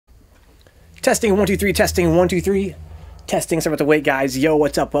Testing 1 2 3. Testing 1 2 3. Testing. Sorry about the wait, guys. Yo,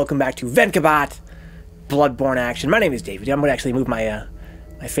 what's up? Welcome back to Vencabot, Bloodborne action. My name is David. I'm gonna actually move my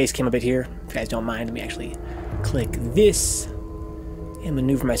my face cam a bit here. If you guys don't mind, let me actually click this and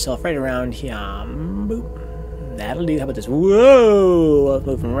maneuver myself right around here. Boop. That'll do. How about this? Whoa!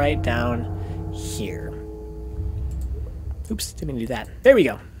 Moving right down here. Oops, didn't mean to do that. There we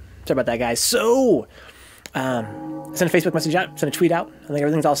go. Sorry about that, guys. So, send a Facebook message out, send a tweet out. I think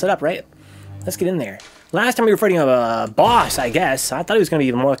everything's all set up, right? Let's get in there. Last time we were fighting a boss, I guess. I thought he was going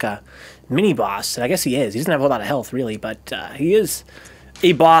to be more like a mini-boss, and I guess he is. He doesn't have a whole lot of health, really, but he is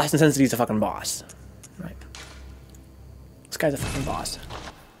a boss in the sense that he's a fucking boss. Right. This guy's a fucking boss.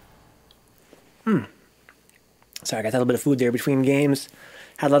 Sorry, I got a little bit of food there between games.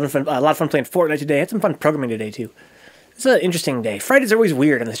 Had a lot of fun playing Fortnite today. Had some fun programming today, too. It's an interesting day. Fridays are always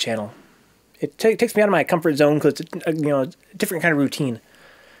weird on this channel. It takes me out of my comfort zone because it's a different kind of routine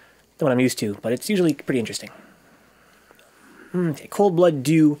than what I'm used to, but it's usually pretty interesting. Okay, Cold Blood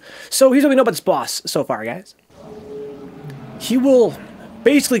Dew. So here's what we know about this boss so far, guys. He will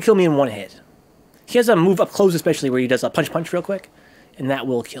basically kill me in one hit. He has a move up close, especially where he does a punch real quick, and that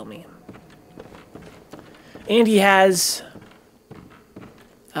will kill me. And he has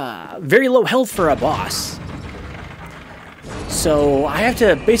very low health for a boss. So I have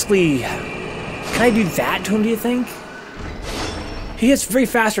to basically... Can I do that to him, do you think? He has very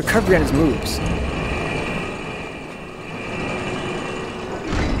fast recovery on his moves.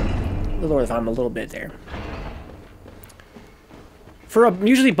 Lower the volume a little bit there.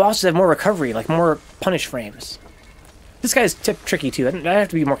 Usually bosses have more recovery, like more punish frames. This guy's tricky too. I have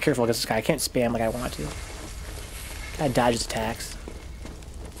to be more careful against this guy. I can't spam like I want to. Gotta dodge his attacks.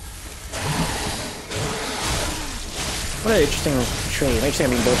 What an interesting trade. I'm just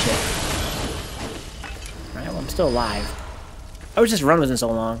gonna be bullshit. Alright, well, I'm still alive. I was just running so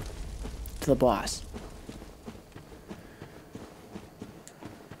long to the boss.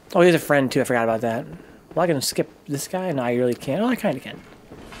 Oh, he has a friend too. I forgot about that. Well, I can skip this guy. No, I really can't. Oh, I kind of can.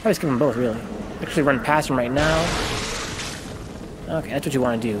 Probably skip them both, really. Actually, run past him right now. Okay, that's what you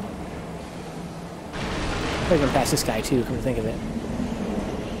want to do. Probably run past this guy too. Come to think of it.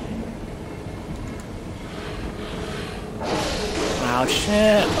 Oh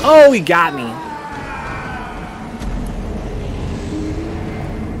shit! Oh, he got me.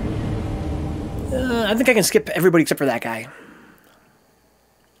 I think I can skip everybody except for that guy.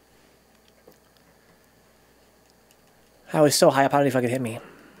 I was so high up, I don't know if I could hit me.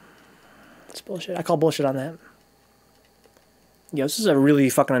 That's bullshit. I call bullshit on that. Yo, this is a really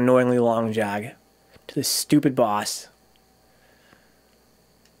fucking annoyingly long jog to this stupid boss.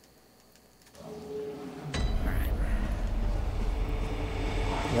 Alright.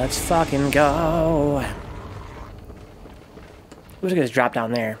 Let's fucking go. We're just gonna drop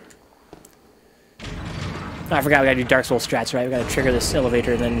down there. Oh, I forgot we gotta do Dark Souls strats, right? We gotta trigger this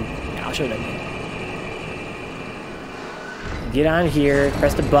elevator and then... Yeah, I'll show you that. Get on here,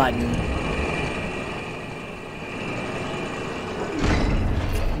 press the button.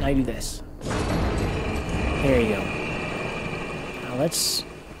 Okay, now you do this. There you go. Now let's...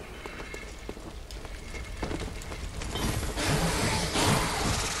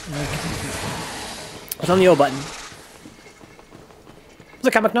 Okay. What's on the O button? What's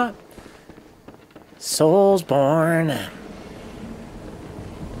a comic knot? Soulsborne.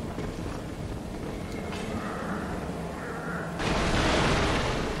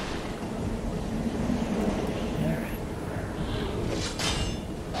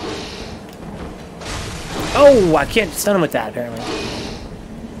 Oh, I can't stun him with that, apparently.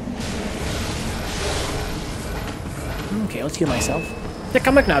 Okay, let's heal myself. The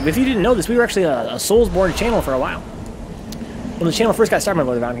comic knob. If you didn't know this, we were actually a Soulsborne channel for a while. When the channel first got started, my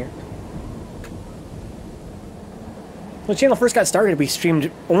brother down here. When the channel first got started, we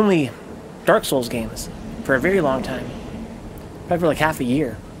streamed only Dark Souls games for a very long time. Probably for like half a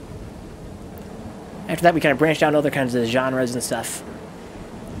year. After that, we kind of branched out into other kinds of genres and stuff.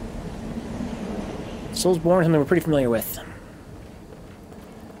 Soulsborne is something we're pretty familiar with.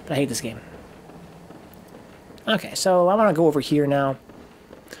 But I hate this game. Okay, so I want to go over here now.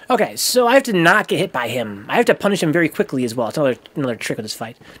 Okay, so I have to not get hit by him. I have to punish him very quickly as well. It's another trick of this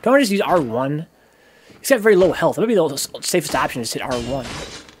fight. Do I want to just use R1? He's got very low health. Maybe the safest option is to hit R1.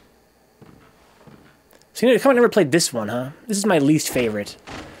 So you know, I never played this one, huh? This is my least favorite.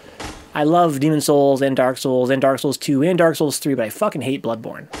 I love Demon Souls and Dark Souls 2 and Dark Souls 3, but I fucking hate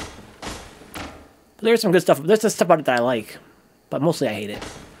Bloodborne. But there's some good stuff. There's some stuff about it that I like, but mostly I hate it.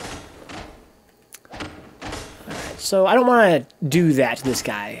 Alright, so I don't want to do that to this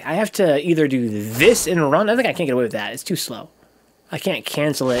guy. I have to either do this and run. I think I can't get away with that. It's too slow. I can't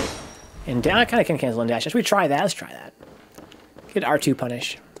cancel it And I kind of can cancel and dash. Should we try that? Let's try that. Get R2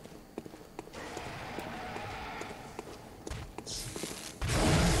 punish.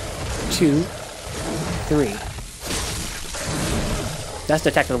 Two, three. That's the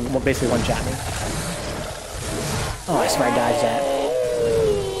attack that will basically one-shot me. Oh, I swear I dodged that.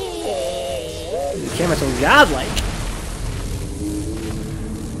 The camera's so godlike.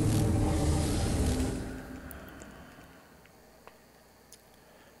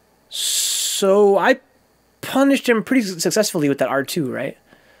 So I punished him pretty successfully with that R2, right?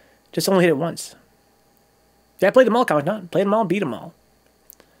 Just only hit it once. Yeah, I played them all, comic not. Played them all, beat them all.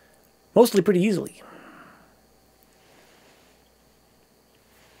 Mostly pretty easily.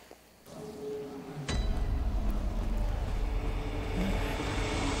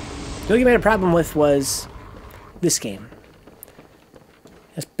 The only thing I had a problem with was this game.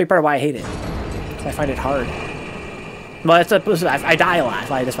 That's a big part of why I hate it. I find it hard. Well, I die a lot.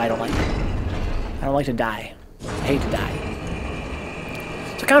 That's why I don't like it. I don't like to die. I hate to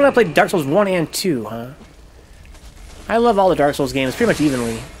die. So kind of I played Dark Souls 1 and 2, huh? I love all the Dark Souls games pretty much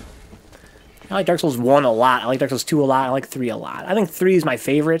evenly. I like Dark Souls 1 a lot. I like Dark Souls 2 a lot. I like 3 a lot. I think 3 is my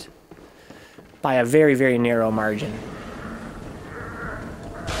favorite by a very, very narrow margin.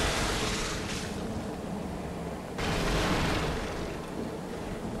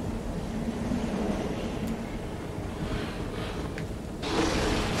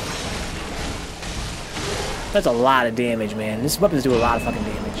 That's a lot of damage, man. These weapons do a lot of fucking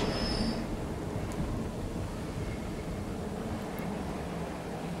damage.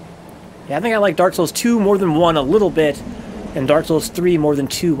 Yeah, I think I like Dark Souls 2 more than 1 a little bit, and Dark Souls 3 more than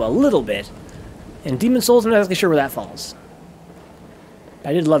 2 a little bit. And Demon Souls, I'm not exactly sure where that falls.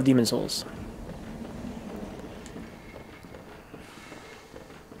 I did love Demon Souls.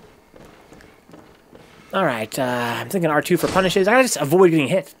 Alright, I'm thinking R2 for punishes. I gotta just avoid getting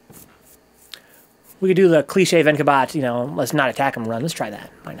hit. We could do the cliche Vencabot, you know, let's not attack him run. Let's try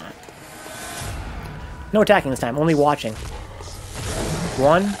that. Why not? No attacking this time, only watching.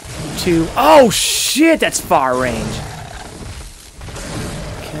 1, 2. Oh, shit, that's far range.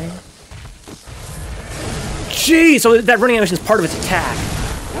 Okay. Gee, so that running animation is part of its attack.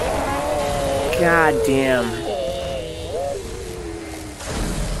 God damn.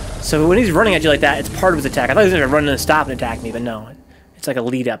 So when he's running at you like that, it's part of his attack. I thought he was going to run and stop and attack me, but no. It's like a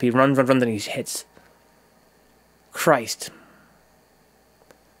lead up. He runs, then he hits. Christ.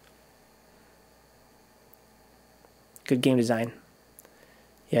 Good game design.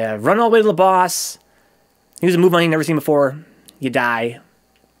 Yeah, run all the way to the boss. Use a move on you've never seen before. You die.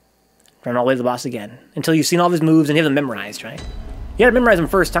 Run all the way to the boss again. Until you've seen all of his moves and you have them memorized, right? You gotta memorize them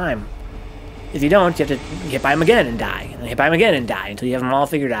first time. If you don't, you have to hit by him again and die. And hit by him again and die until you have them all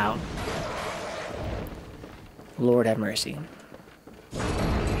figured out. Lord have mercy.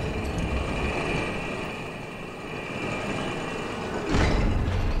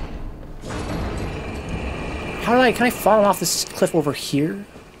 How do can I fall off this cliff over here?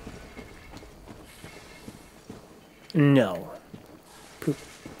 No. Poop.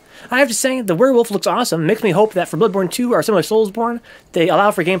 I have to say, the werewolf looks awesome. Makes me hope that for Bloodborne 2 or similar Soulsborne, they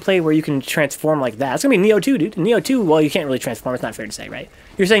allow for gameplay where you can transform like that. It's gonna be Neo 2, dude. Neo 2, well, you can't really transform. It's not fair to say, right?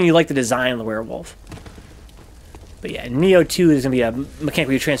 You're saying you like the design of the werewolf. But yeah, Neo 2 is gonna be a mechanic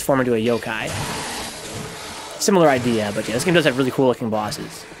where you transform into a yokai. Similar idea, but yeah, this game does have really cool looking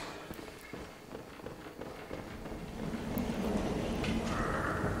bosses.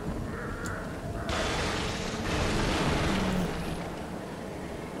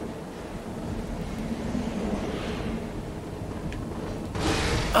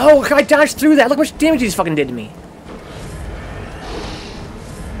 Oh, I dodged through that. Look how much damage he just fucking did to me.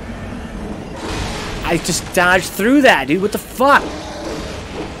 I just dodged through that, dude. What the fuck?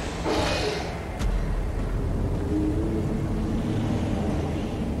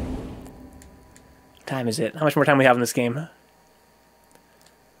 What time is it? How much more time do we have in this game?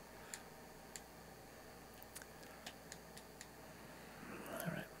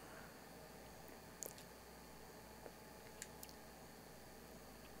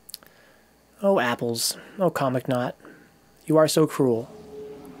 Oh, apples. Oh, comic knot. You are so cruel.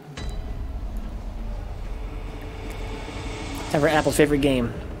 Time for Apple's favorite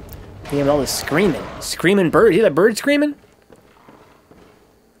game. The game with all this screaming. Screaming bird. You hear that bird screaming?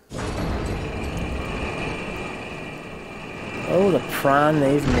 Oh, the prawn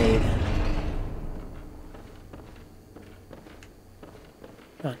they've made.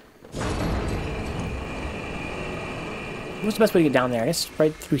 Come on. What's the best way to get down there? I guess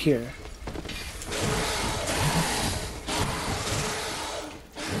right through here.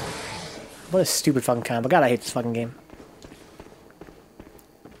 What a stupid fucking combo. God, I hate this fucking game.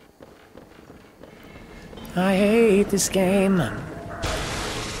 I hate this game. No,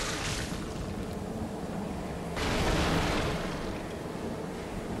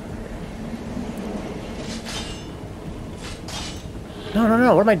 no,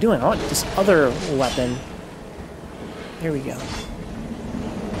 no, what am I doing? I want this other weapon. Here we go.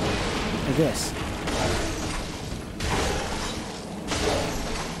 Like this.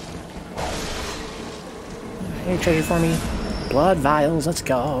 Any treasure for me? Blood vials, let's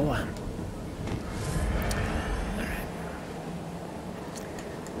go. Alright.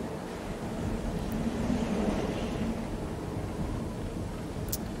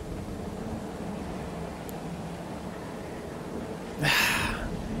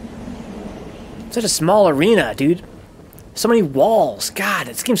 Such a small arena, dude. So many walls. God,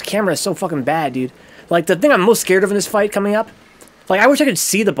 this game's camera is so fucking bad, dude. Like, the thing I'm most scared of in this fight coming up, like, I wish I could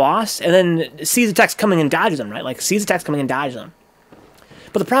see the boss and then see the attacks coming and dodge them, right? Like, see the attacks coming and dodge them.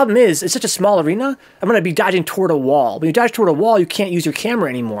 But the problem is, it's such a small arena, I'm going to be dodging toward a wall. When you dodge toward a wall, you can't use your camera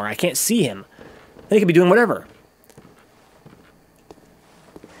anymore. I can't see him. Then he could be doing whatever.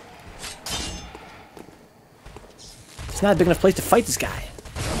 It's not a big enough place to fight this guy.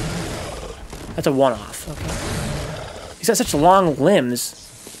 That's a one-off. Okay. He's got such long limbs.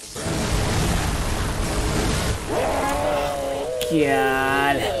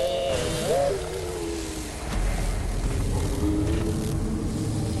 God.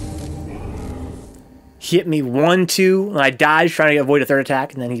 He hit me 1, 2, and I dodged trying to avoid a third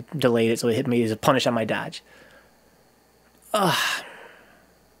attack, and then he delayed it, so he hit me as a punish on my dodge. Ugh.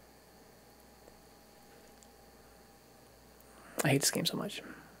 I hate this game so much.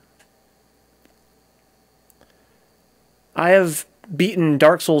 I have beaten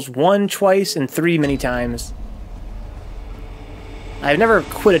Dark Souls 1 twice and 3 many times. I've never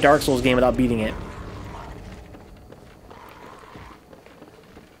quit a Dark Souls game without beating it.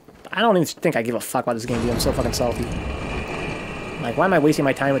 I don't even think I give a fuck about this game, dude. I'm so fucking salty. Like, why am I wasting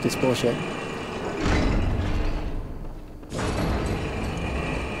my time with this bullshit?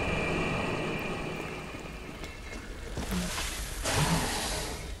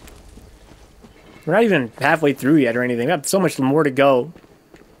 We're not even halfway through yet or anything. We have so much more to go.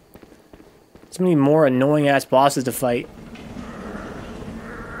 So many more annoying-ass bosses to fight.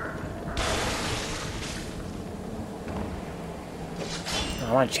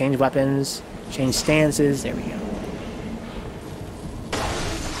 I want to change weapons, change stances. There we go.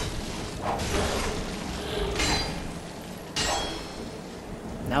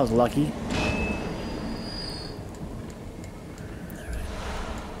 That was lucky.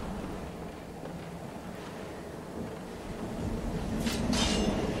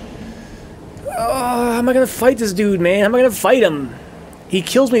 Oh, how am I gonna fight this dude, man? How am I gonna fight him? He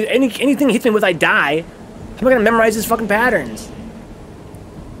kills me. Anything he hits me with, I die. How am I gonna memorize his fucking patterns?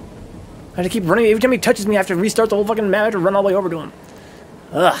 I have to keep running. Every time he touches me, I have to restart the whole fucking map. I have to run all the way over to him.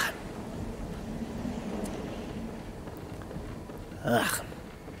 Ugh. Ugh.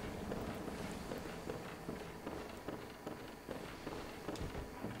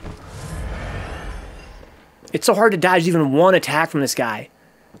 It's so hard to dodge even one attack from this guy,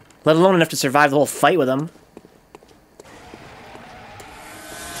 let alone enough to survive the whole fight with him.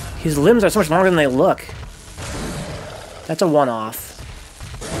 His limbs are so much longer than they look. That's a one-off.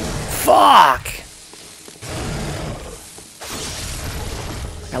 Fuck!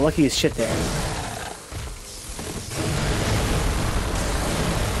 Got lucky as shit there.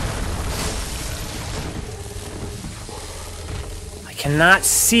 I cannot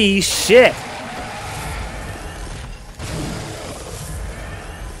see shit!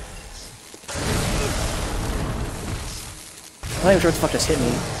 I'm not even sure what the fuck just hit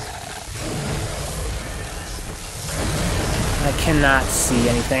me. I cannot see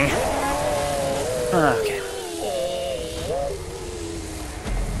anything. Okay.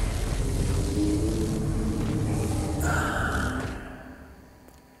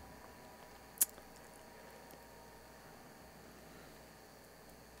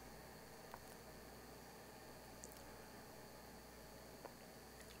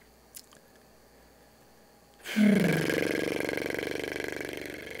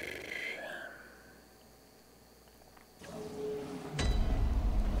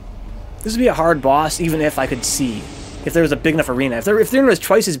 This would be a hard boss, even if I could see. If there was a big enough arena. If the arena was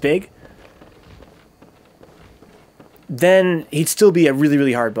twice as big, then he'd still be a really,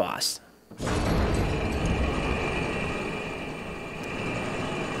 really hard boss.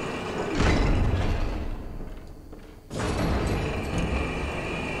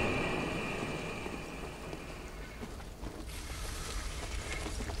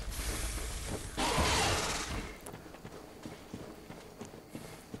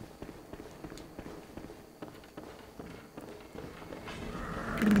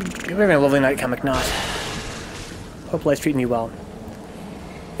 You're having a lovely night, Comic Knot. Hope life's treating you well.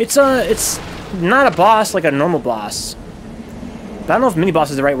 It's not a boss like a normal boss. But I don't know if mini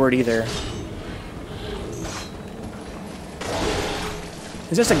boss is the right word either.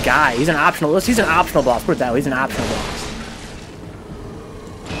 He's just a guy. He's an optional. He's an optional boss. Put it that way. He's an optional boss.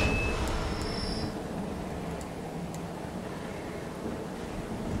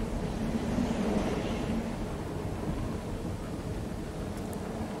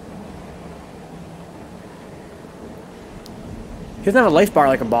 He doesn't have a life bar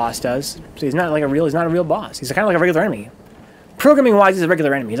like a boss does, so he's not like a real. He's not a real boss. He's kind of like a regular enemy. Programming wise, he's a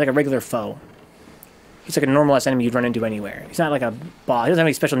regular enemy. He's like a regular foe. He's like a normal ass enemy you'd run into anywhere. He's not like a boss. He doesn't have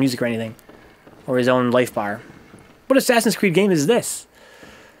any special music or anything, or his own life bar. What Assassin's Creed game is this?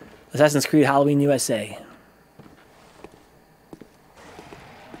 Assassin's Creed Halloween USA.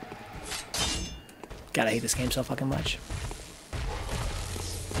 God, I hate this game so fucking much.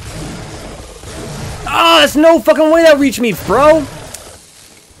 Oh, there's no fucking way that reached me, bro!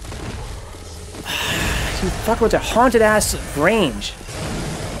 You fuck with a haunted ass range.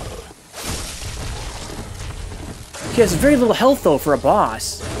 He has very little health though for a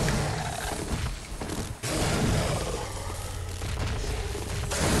boss.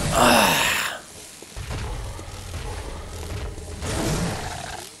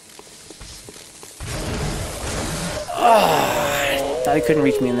 I thought he couldn't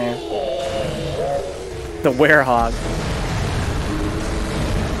reach me in there. The werehog.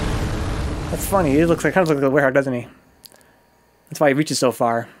 That's funny. He kind of looks like a werehog, doesn't he? That's why he reaches so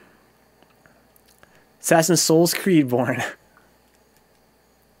far. Assassin's Souls Creedborn.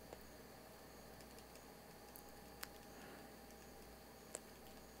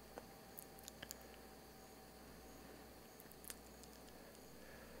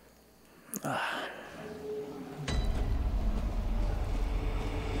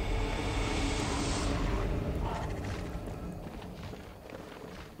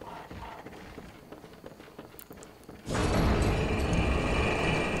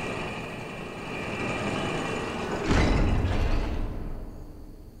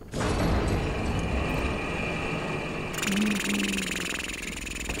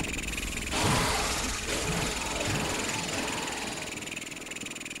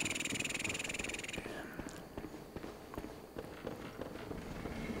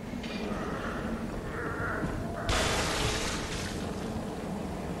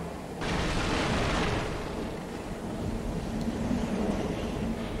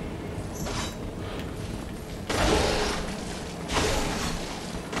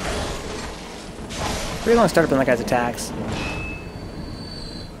 Pretty long start up on that guy's attacks.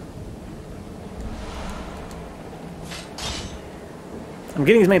 I'm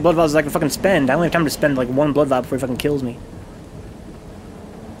getting as many blood vials as I can fucking spend. I only have time to spend like one blood vial before he fucking kills me.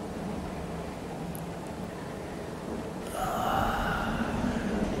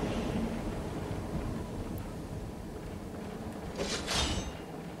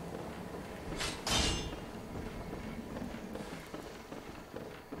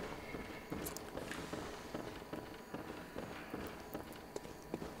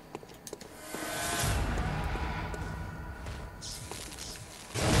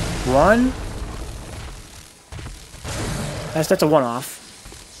 One. That's a one-off.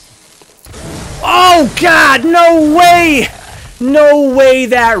 Oh God! No way! No way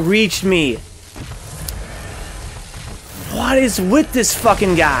that reached me. What is with this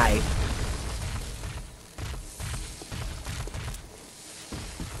fucking guy?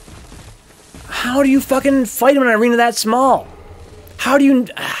 How do you fucking fight him in an arena that small? How do you?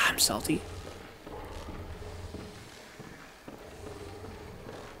 I'm salty.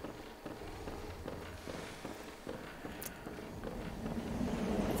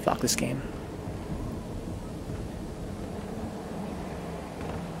 Fuck this game.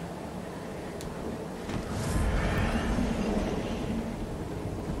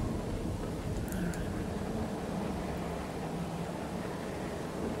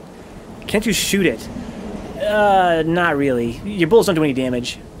 Can't you shoot it? Not really. Your bullets don't do any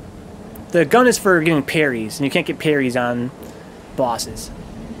damage. The gun is for getting parries, and you can't get parries on bosses.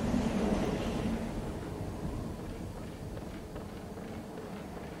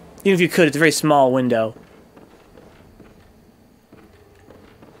 Even if you could, it's a very small window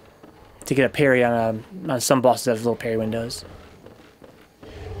to get a parry on some bosses that have little parry windows.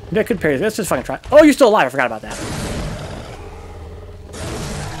 Maybe I could parry. Let's just fucking try. Oh, you're still alive. I forgot about that.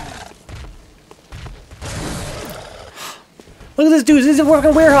 Look at this dude. This is a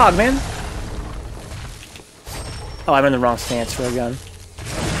fucking werehog, man. Oh, I'm in the wrong stance for a gun.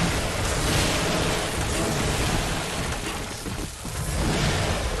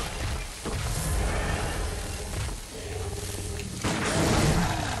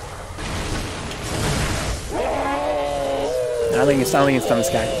 think it's stun this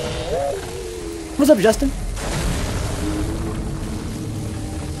guy. What's up, Justin?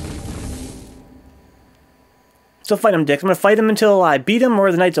 Still fight him, Dick. I'm gonna fight him until I beat him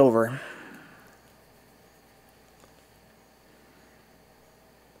or the night's over.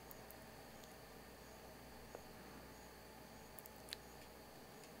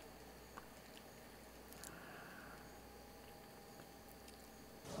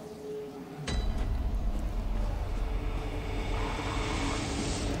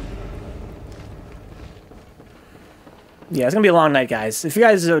 Yeah, it's gonna be a long night, guys. If you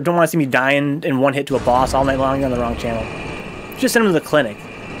guys don't want to see me dying in one hit to a boss all night long, you're on the wrong channel. Just send him to the clinic.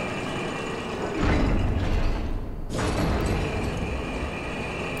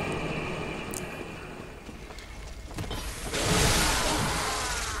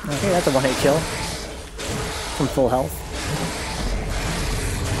 Okay, that's a one-hit kill. From full health.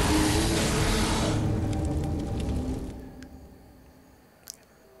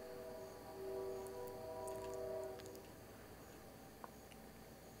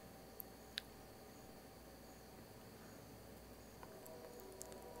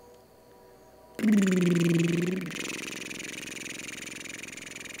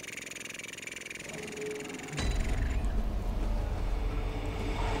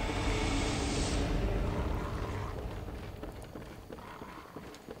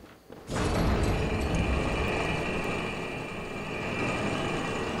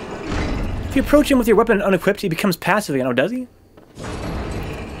 If you approach him with your weapon unequipped, he becomes passive again. Oh, does he?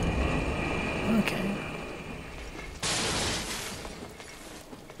 Okay.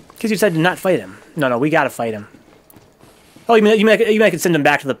 Because you decided to not fight him. No, we gotta fight him. Oh, you mean I could send him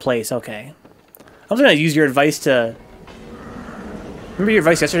back to the place? Okay. I was gonna use your advice to. Remember your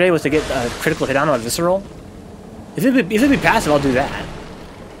advice yesterday was to get a critical hit on him, a visceral. If it'd be passive, I'll do that.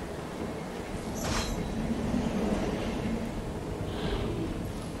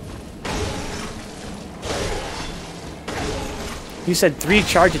 You said 3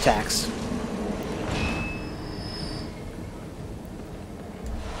 charge attacks.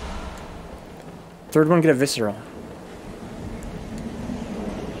 Third one, get a visceral.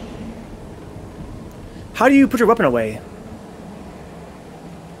 How do you put your weapon away?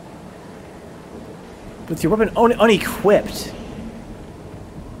 With your weapon unequipped.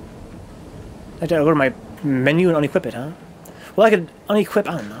 I have to go to my menu and unequip it, huh? Well, I could unequip.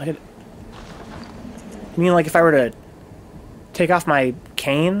 I don't know. I could. You mean like if I were to take off my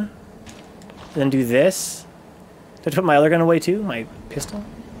cane, and then do this? Did I put my other gun away too? My pistol?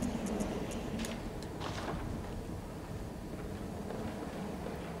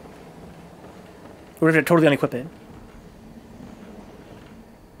 Or did I totally unequip it?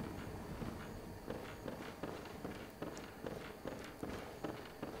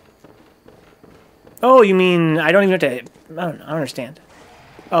 Oh, you mean I don't even have to... I don't understand.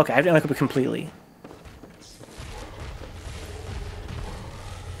 Okay, I have to unequip it completely.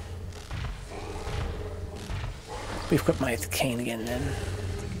 Equip my cane again then.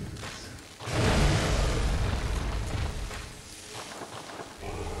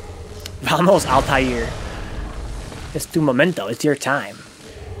 Vamos, Altair. Es tu momento. It's your time.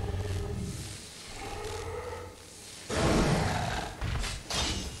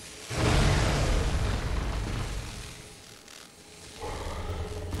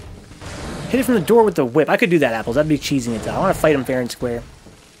 Hit it from the door with the whip. I could do that, Apples. That'd be cheesing it. I want to fight him fair and square.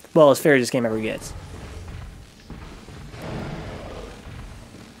 Well, as fair as this game ever gets.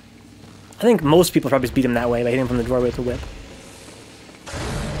 I think most people probably just beat him that way by hitting him from the doorway with the whip.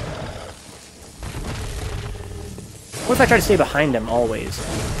 What if I try to stay behind him always?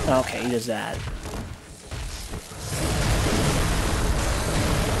 Okay, he does that.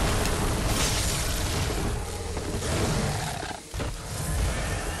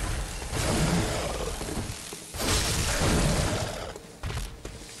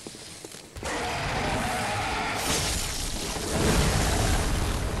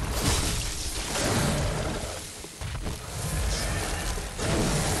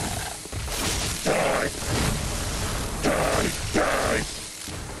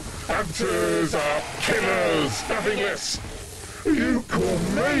 Hunters are killers, nothing less. You call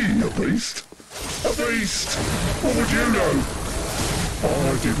me a beast? A beast? What would you know? I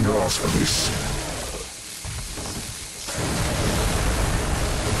didn't ask for this.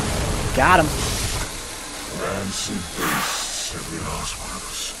 Got him. Rancid beasts, every last one of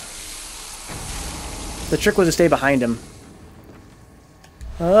us. The trick was to stay behind him.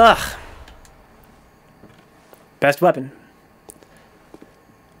 Ugh. Best weapon.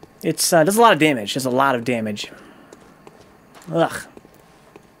 It's does a lot of damage. Does a lot of damage. Ugh.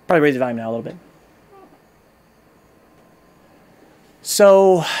 Probably raise the volume now a little bit.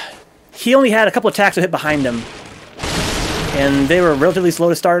 So he only had a couple attacks that hit behind him, and they were relatively slow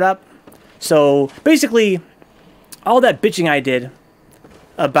to start up. So basically, all that bitching I did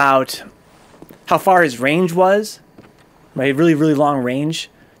about how far his range was, right, really, really long range,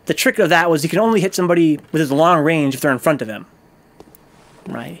 the trick of that was he could only hit somebody with his long range if they're in front of him,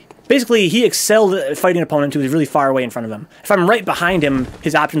 right? Basically, he excelled at fighting an opponent who was really far away in front of him. If I'm right behind him,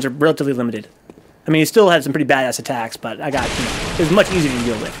 his options are relatively limited. I mean, he still had some pretty badass attacks, but it was much easier to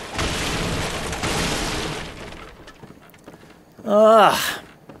deal with. Ugh.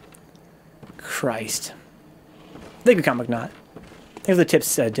 Christ. Thank you, Comic Knot. Thanks for the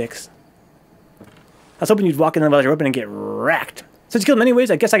tips, Dix. I was hoping you'd walk in the leather open and get wrecked. Since you killed him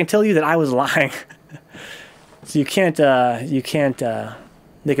anyways, I guess I can tell you that I was lying. So you can't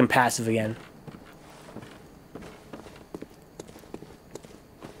make him passive again.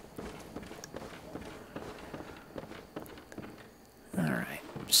 Alright.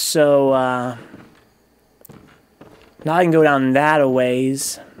 So, now I can go down that a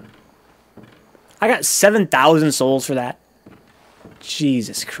ways. I got 7,000 souls for that.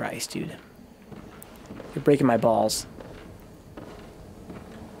 Jesus Christ, dude. You're breaking my balls.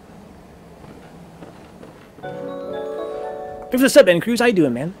 Thanks for the sub, Ben Cruz. How you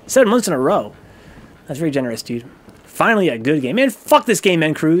doing, man? 7 months in a row. That's very generous, dude. Finally a good game. Man, fuck this game,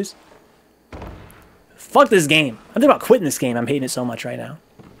 Ben Cruz. Fuck this game. I'm thinking about quitting this game. I'm hating it so much right now.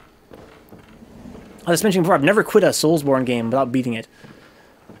 I was mentioning before, I've never quit a Soulsborne game without beating it.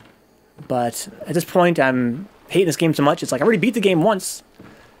 But at this point, I'm hating this game so much. It's like, I already beat the game once.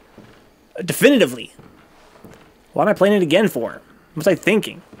 Definitively. Why am I playing it again for? What was I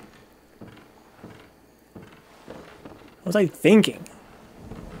thinking? What was I thinking?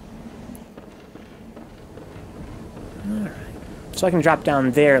 Alright. So I can drop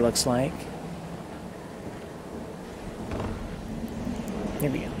down there, looks like. Here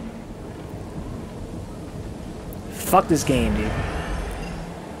we go. Fuck this game, dude.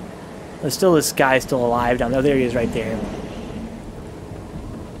 There's still this guy still alive down there. There he is right there.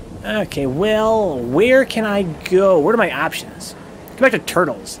 Okay, well, where can I go? What are my options? Go back to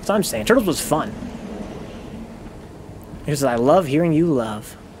Turtles. That's what I'm saying. Turtles was fun. Because I love hearing you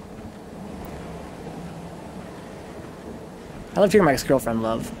love. I love hearing my ex-girlfriend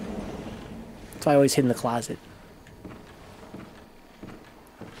love. That's why I always hid in the closet.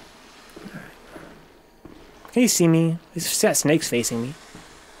 Can you see me? He's got snakes facing me.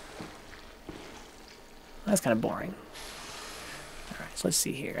 That's kind of boring. Alright, so let's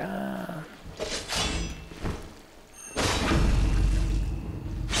see here.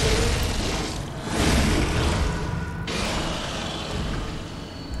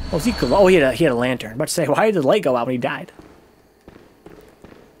 Oh, is he cool? Oh, he had a lantern. I'm about to say, why did the light go out when he died?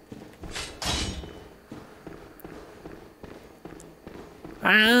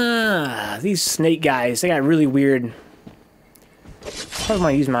 Ah, these snake guys, they got really weird. I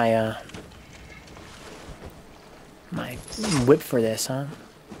want to use my my whip for this, huh? I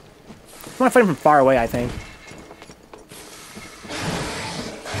want to fight him from far away, I think.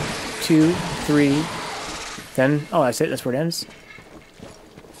 2, 3. Then, oh, that's it. That's where it ends.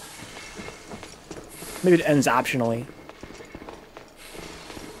 Maybe it ends optionally.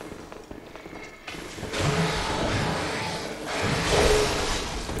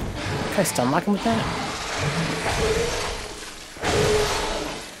 Can I stun lock him with that?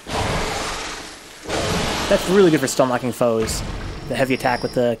 That's really good for stun locking foes. The heavy attack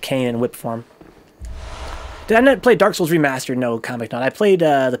with the cane and whip form. Did I not play Dark Souls Remastered? No, Comic Not. I played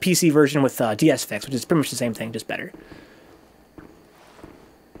the PC version with DS Fix, which is pretty much the same thing, just better.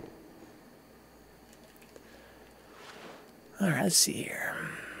 Alright, let's see here.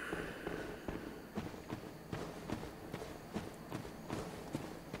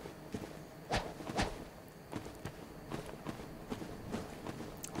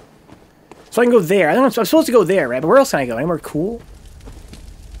 So I can go there. I don't know, I'm supposed to go there, right? But where else can I go? Anywhere cool?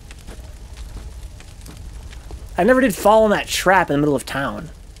 I never did fall in that trap in the middle of town.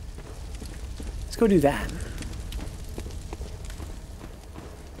 Let's go do that.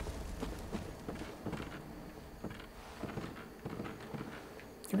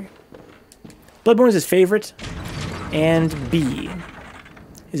 Bloodborne is his favorite, and B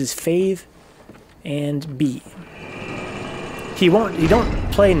is his fave, and B. He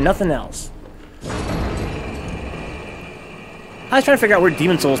don't play nothing else. I was trying to figure out where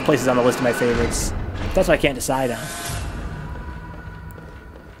Demon Souls places on the list of my favorites. That's what I can't decide on.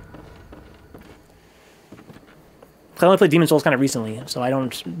 I only played Demon Souls kind of recently, so I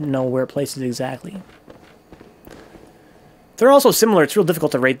don't know where it places exactly. They're also similar. It's real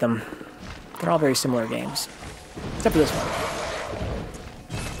difficult to rate them. They're all very similar games. Except for this one.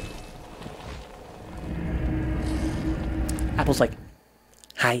 Apple's like,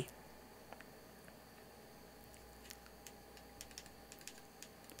 hi.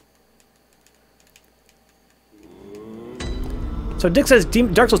 So Dick says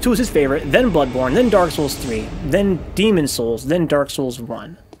Dark Souls 2 is his favorite, then Bloodborne, then Dark Souls 3, then Demon Souls, then Dark Souls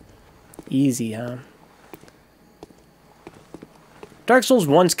 1. Easy, huh? Dark Souls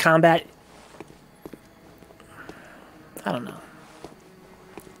 1's combat... I don't know.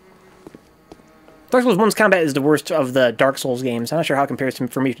 Dark Souls 1's combat is the worst of the Dark Souls games. I'm not sure how it compares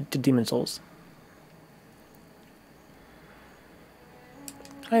for me to Demon Souls.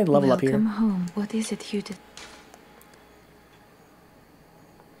 I level up here. Welcome home. What is it you did?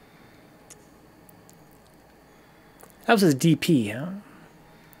 That was his DP, huh?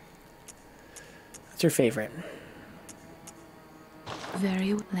 What's your favorite?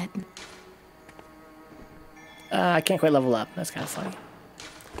 Very let me. I can't quite level up. That's kind of funny.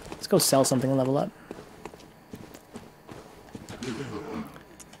 Let's go sell something and level up.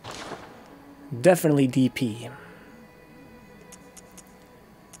 Definitely DP.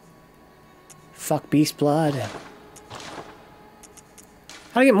 Fuck Beast Blood. How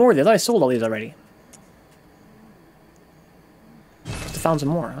do I get more of these? I thought I sold all these already. Must have found some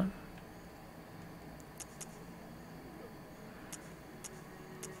more, huh?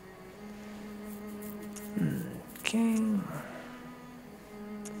 Okay.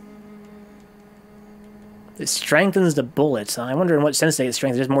 It strengthens the bullets. I wonder in what sense they get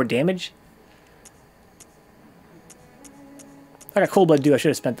strengthened. Just more damage? I got Cold Blood do. I should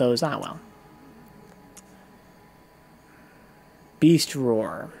have spent those. Ah, well. Beast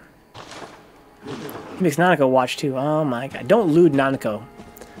Roar. He makes Nanako watch too. Oh my god. Don't loot Nanako.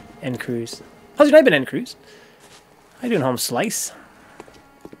 End Cruise. How's your night been, End Cruise? How you doing, Home Slice?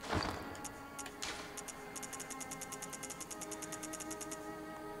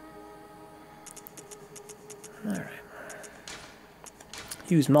 Alright.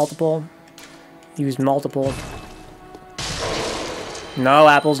 Use multiple. Use multiple. No,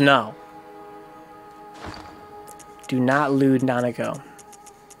 apples, no. Do not loot Nanako.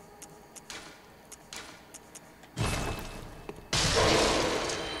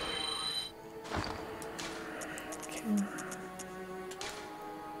 Okay.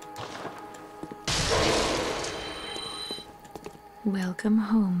 Welcome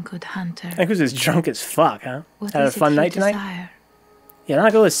home, good hunter. I think he was drunk as fuck, huh? What Had a is it fun you night tonight? desire? Yeah,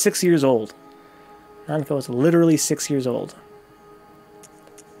 Nanako is 6 years old. Nanako is literally 6 years old.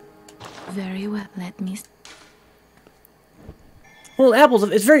 Very well, let me... Well, Apples,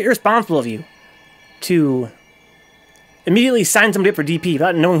 it's very irresponsible of you to immediately sign somebody up for DP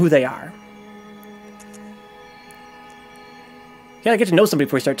without knowing who they are. You gotta get to know somebody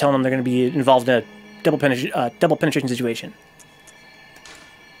before you start telling them they're gonna be involved in a double penetration situation.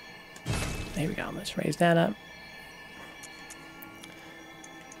 There we go, let's raise that up.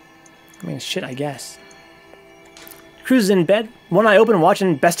 I mean, shit, I guess. Cruz is in bed, one eye open,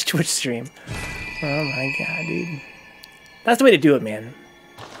 watching best Twitch stream. Oh my god, dude. That's the way to do it, man.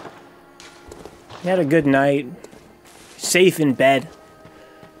 You had a good night. Safe in bed.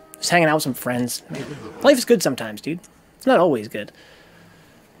 Just hanging out with some friends. Man, life is good sometimes, dude. It's not always good.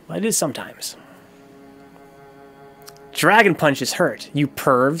 But it is sometimes. Dragon punches hurt. You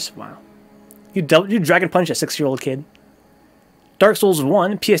pervs. Wow. You Dragon punch a 6-year-old kid. Dark Souls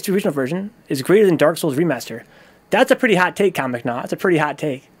 1, PS2 original version, is greater than Dark Souls Remaster. That's a pretty hot take, Comic Knot. That's a pretty hot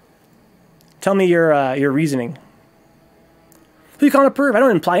take. Tell me your reasoning. Who you calling a perv? I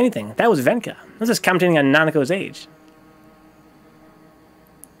don't imply anything. That was Venka. I was just commenting on Nanako's age.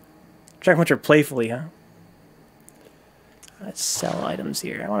 Dragon puncher playfully, huh? Let's sell items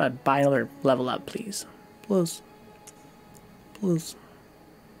here. I want to buy another level up, please. Please. Please.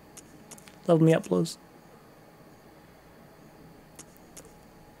 Level me up, please.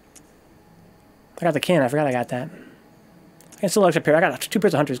 I got the can. I forgot I got that. I can still extra pair. I got 2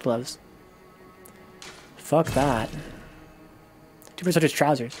 pairs of hunter's gloves. Fuck that. 2 pairs of hunter's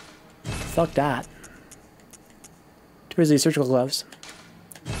trousers. Fuck that. 2 pairs of these surgical gloves.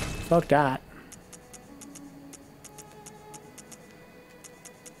 Fuck that.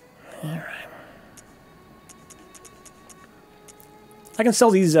 Alright. I can sell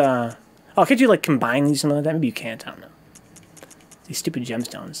these, oh, can't you, like, combine these or something like that? Maybe you can't. I don't know. These stupid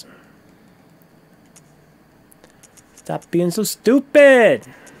gemstones. Stop being so stupid!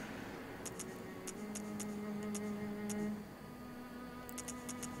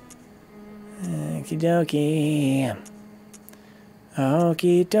 Okie dokie.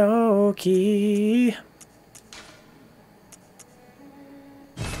 Okie dokie.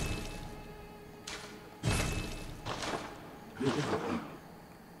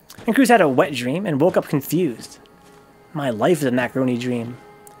 And Cruz had a wet dream and woke up confused. My life is a macaroni dream.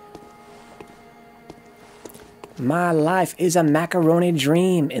 My life is a macaroni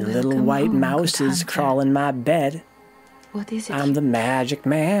dream, and little Welcome white home, mouses good hunter. crawl in my bed. What is it? I'm the magic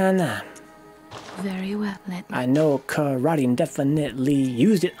man. Very well. Let me. I know karate and definitely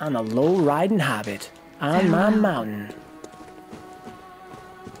used it on a low-riding hobbit on my Farewell. mountain.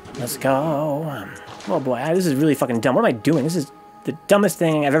 Let's go. Oh boy, this is really fucking dumb. What am I doing? This is the dumbest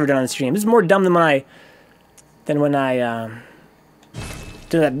thing I've ever done on stream. This is more dumb than when I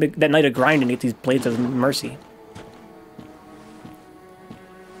did that night of grinding to get these blades of mercy.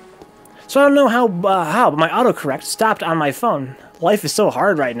 So I don't know how, but my autocorrect stopped on my phone. Life is so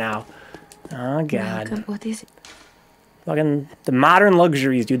hard right now. Oh god. Welcome. What is it? Fucking the modern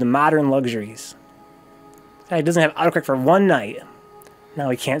luxuries, dude. The modern luxuries. Guy doesn't have autocorrect for one night. Now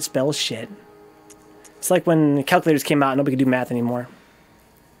he can't spell shit. It's like when calculators came out and nobody could do math anymore.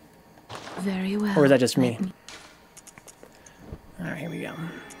 Very well. Or is that just me? Let me. Alright, here we go.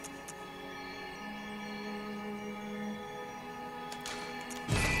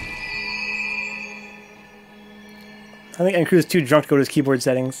 I think Andrew's too drunk to go to his keyboard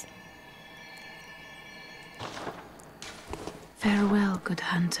settings. Farewell, good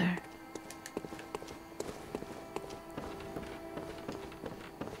hunter.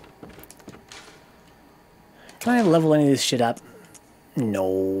 Can I level any of this shit up?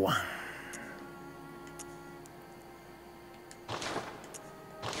 No.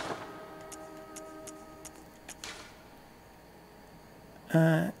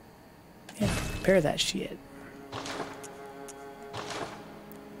 Yeah, prepare that shit.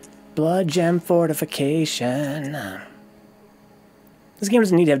 Blood gem fortification. This game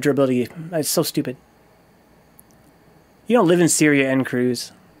doesn't need to have durability. It's so stupid. You don't live in Syria and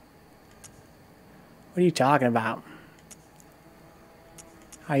Cruz. What are you talking about?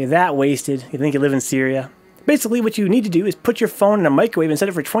 Are you that wasted? You think you live in Syria? Basically, what you need to do is put your phone in a microwave and set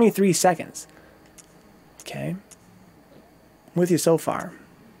it for 23 seconds. Okay. I'm with you so far.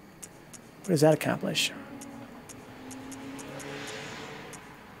 What does that accomplish?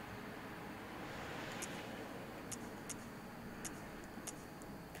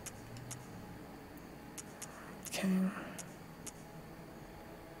 Okay.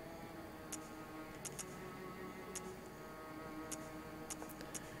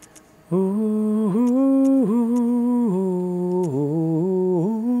 Ooh.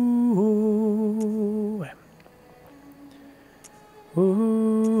 Ooh.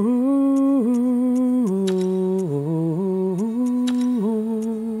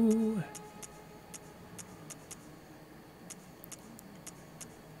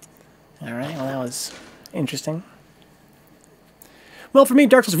 All right, well, that was interesting. Well, for me,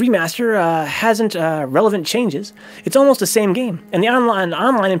 Dark Souls Remaster hasn't relevant changes. It's almost the same game, and the online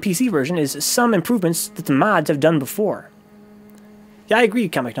and PC version is some improvements that the mods have done before. Yeah, I agree,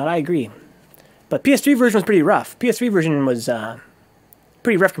 Comic Nut, I agree. But PS3 version was pretty rough. PS3 version was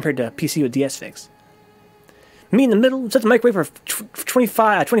pretty rough compared to PC with DS Fix. Me in the middle, set the microwave for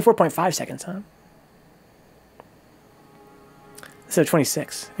 24.5 seconds, huh? Instead of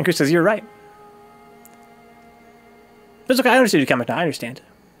 26. And Chris says, you're right. But it's okay, I understand you, Comic Nut, I understand.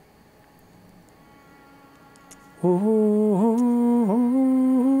 Ooh.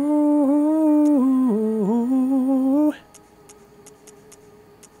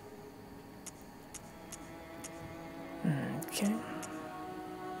 Okay.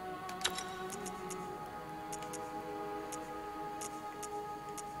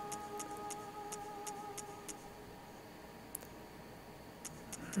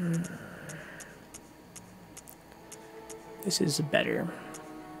 This is better.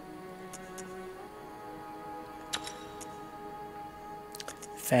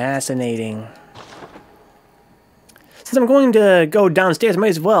 Fascinating. Since I'm going to go downstairs, I might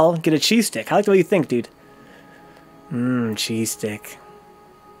as well get a cheese stick. I like the way you think, dude. Cheese stick.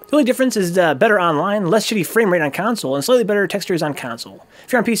 The only difference is better online, less shitty frame rate on console, and slightly better textures on console.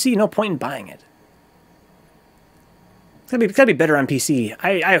 If you're on PC, no point in buying it. It's gotta be better on PC.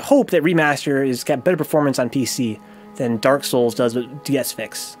 I hope that Remaster has got better performance on PC than Dark Souls does with DS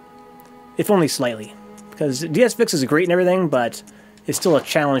Fix. If only slightly. Because DS Fix is great and everything, but it's still a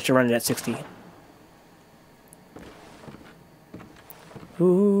challenge to run it at 60.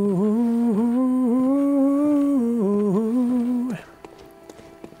 Ooh.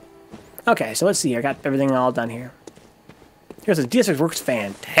 Okay, so let's see. I got everything all done here. Here's the DS Fix works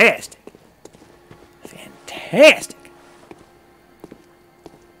fantastic. Fantastic.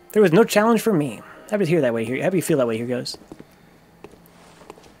 There was no challenge for me. Happy to hear that way here. Happy to feel that way. Here goes.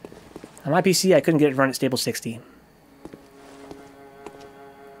 On my PC, I couldn't get it to run at stable 60.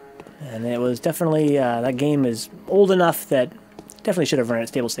 And it was definitely, that game is old enough that definitely should have run at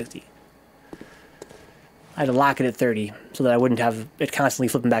stable 60. I had to lock it at 30 so that I wouldn't have it constantly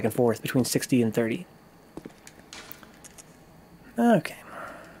flipping back and forth between 60 and 30. Okay.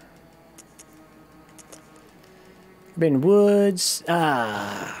 Forbidden Woods. Where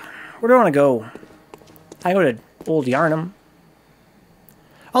do I want to go? I go to Old Yharnam.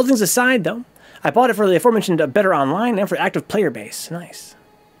 All things aside, though, I bought it for the aforementioned better online and for active player base. Nice.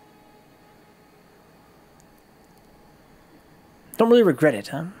 Don't really regret it,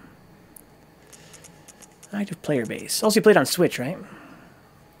 huh? Active player base. Also, you played on Switch, right?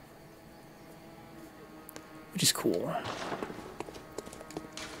 Which is cool. I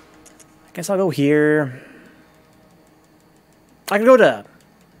guess I'll go here. I can go to...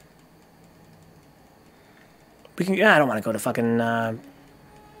 We can... I don't want to go to fucking...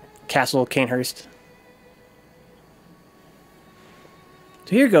 Castle Canehurst. So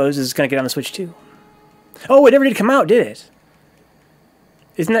here goes. Is going to get on the Switch too. Oh, it never did come out, did it?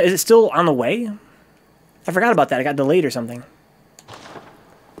 Is it still on the way? I forgot about that. It got delayed or something.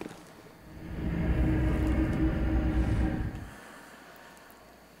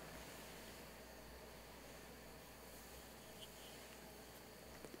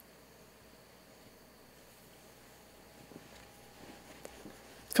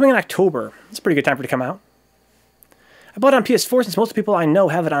 It's coming in October. It's a pretty good time for it to come out. I bought it on PS4 since most of the people I know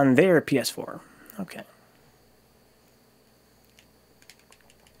have it on their PS4. Okay.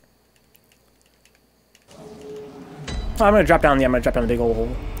 Oh, I'm gonna drop down the big old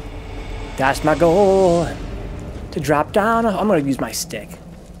hole. That's my goal. To drop down. I'm gonna use my stick. Hey,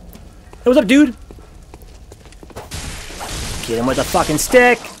 what's up, dude? Get him with a fucking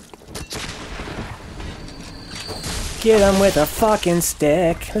stick. Get him with a fucking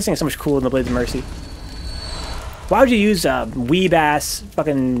stick. This thing is so much cooler than the Blades of Mercy. Why would you use weeb ass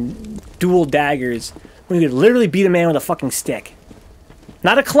fucking dual daggers when you could literally beat a man with a fucking stick?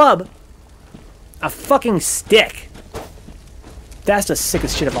 Not a club. A fucking stick. That's the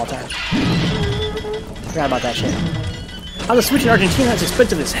sickest shit of all time. Forgot about that shit. On the Switch in Argentina, it's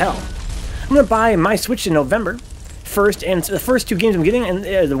expensive as hell. I'm gonna buy my Switch in November. First, and the first two games I'm getting, and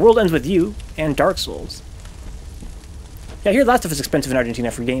The World Ends With You and Dark Souls. Yeah, I hear lots of it's expensive in Argentina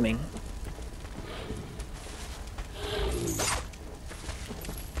for gaming.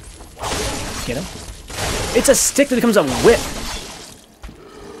 Get him. It's a stick that becomes a whip.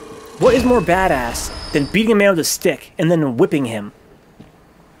 What is more badass than beating a man with a stick and then whipping him?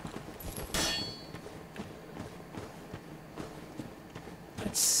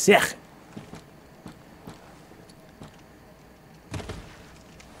 That's sick.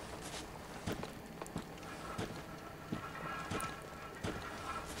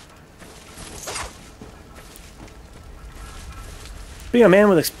 Being a man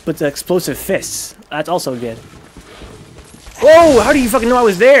with explosive fists. That's also good. Whoa! How do you fucking know I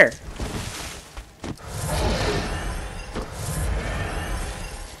was there?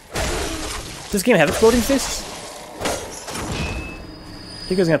 Does this game have exploding fists?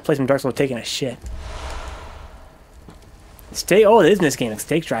 You guys are gonna play some Dark Souls taking a shit. Steak. Oh, it is in this game. It's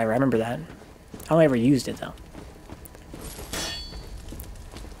Steak Driver. I remember that. I only ever used it though.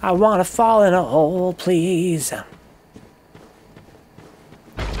 I wanna fall in a hole, please.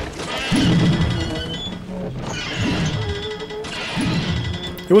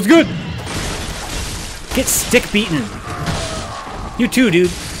 It was good. Get stick beaten. You too, dude.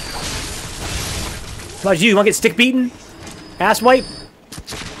 How about you? You want to get stick beaten? Ass wipe?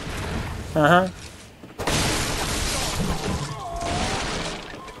 Uh-huh.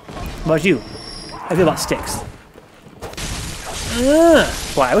 How about you? How do you feel about sticks?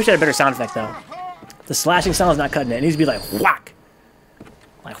 Boy, I wish I had a better sound effect, though. The slashing sound is not cutting it. It needs to be like whack.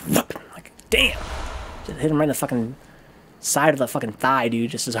 Like whoop. Like, damn. Just hit him right in the fucking side of the fucking thigh, dude.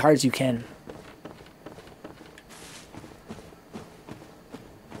 Just as hard as you can.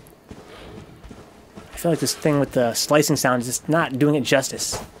 I feel like this thing with the slicing sound is just not doing it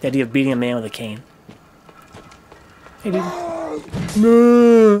justice. The idea of beating a man with a cane. Hey, dude.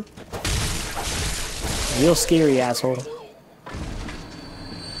 No. Real scary, asshole.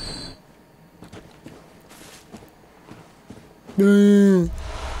 No.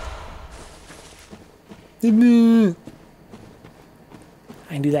 No.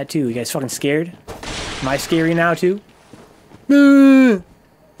 I can do that too. You guys fucking scared? Am I scary now too? No.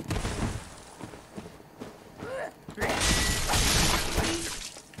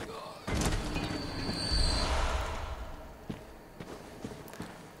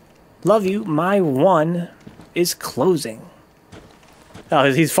 Love you. My one is closing.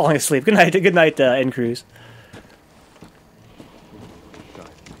 Oh, he's falling asleep. Good night, N Cruz.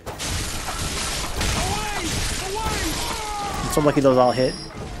 So lucky those all hit.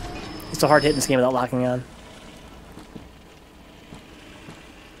 It's so hard to hit in this game without locking on.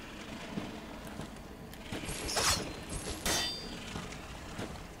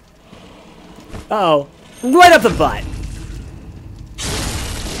 Uh-oh. Right up the butt!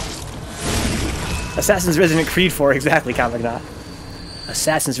 Assassin's Resident Creed 4, exactly, Comic-Not.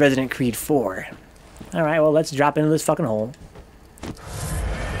 Assassin's Resident Creed 4. Alright, well, let's drop into this fucking hole.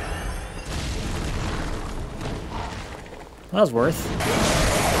 That was worth.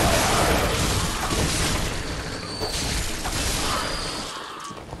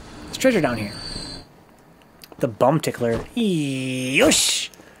 There's treasure down here. The bum tickler.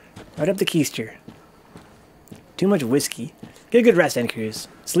 Yosh! Right up the keister. Too much whiskey. Get a good rest, N. Cruz.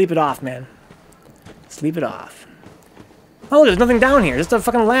 Sleep it off, man. Sleep it off. Oh, there's nothing down here. Just a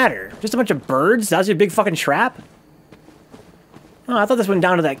fucking ladder. Just a bunch of birds? That's your big fucking trap? Oh, I thought this went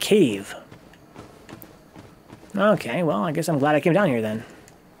down to that cave. Okay, well, I guess I'm glad I came down here then.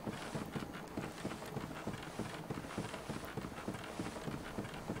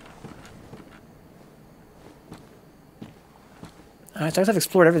 Alright, so I guess I've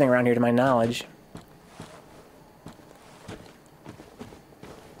explored everything around here to my knowledge.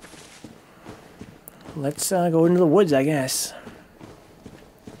 Let's go into the woods, I guess.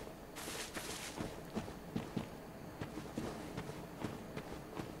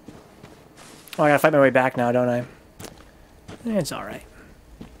 Oh, I gotta fight my way back now, don't I? It's alright.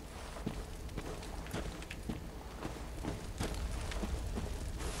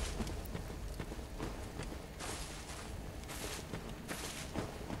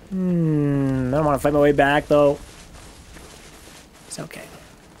 I don't want to fight my way back, though. It's okay.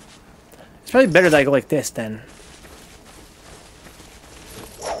 It's probably better that I go like this, then.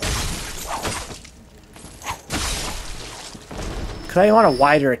 Because I want a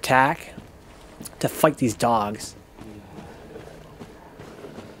wider attack to fight these dogs.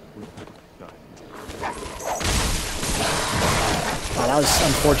 Oh, that was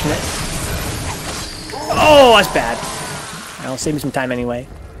unfortunate. Oh, that's bad. I'll save me some time anyway.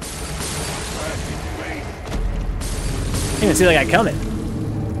 I didn't even see that guy coming.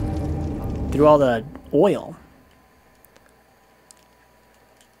 Through all the oil.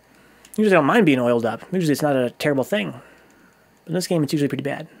 Usually I don't mind being oiled up. Usually it's not a terrible thing. But in this game it's usually pretty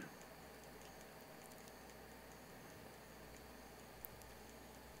bad.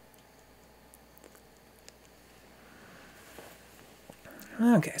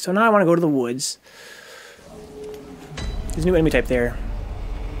 Okay, so now I want to go to the woods. There's a new enemy type there.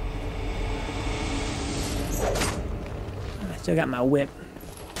 I still got my whip.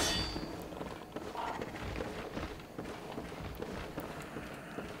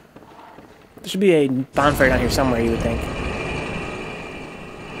 There should be a bonfire down here somewhere, you would think.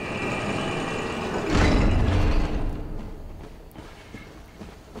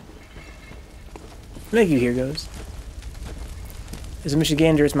 Thank you, here goes. As a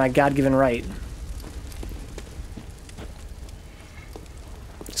Michigander, it's my God-given right.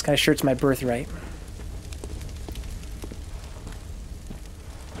 This kind of shirt's my birthright.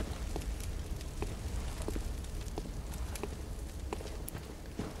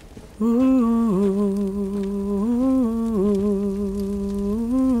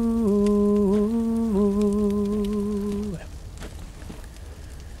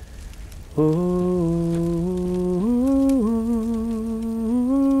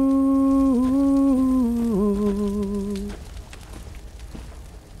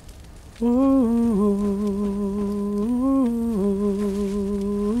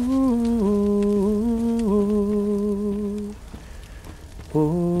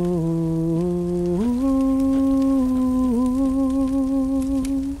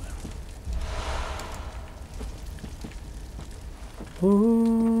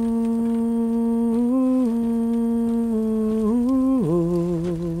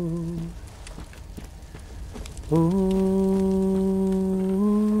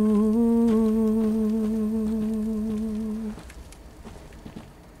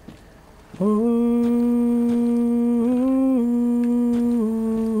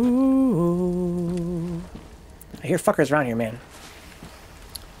 I hear fuckers around here, man.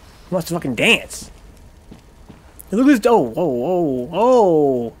 Who wants to fucking dance? Look at this! Oh, oh, oh,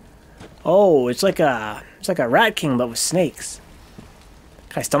 oh, oh! It's like a Rat King, but with snakes.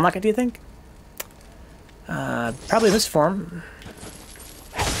 Can I stomach it? Do you think? Probably in this form.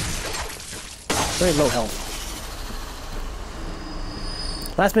 Very low health.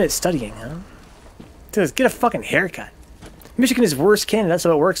 Last minute studying, huh? Dude, get a fucking haircut. Michigan is worst Canada,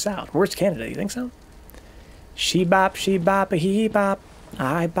 so it works out. Worst Canada, you think so? She bop, a he bop.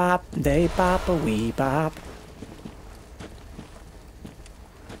 I bop, they bop, a we bop.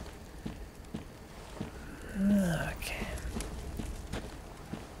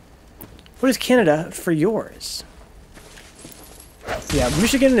 What is Canada for yours? Yeah,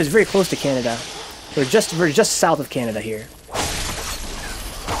 Michigan is very close to Canada. We're just south of Canada here.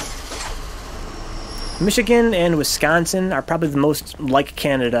 Michigan and Wisconsin are probably the most like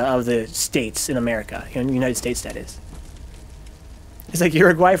Canada of the states in America. In the United States, that is. It's like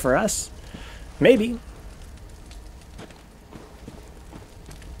Uruguay for us. Maybe.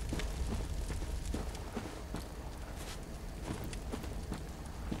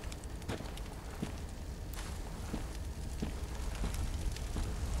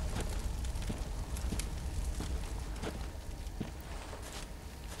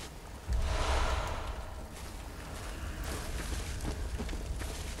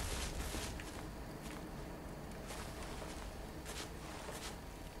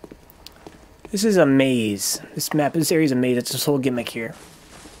 This is a maze. This area is a maze. It's this whole gimmick here.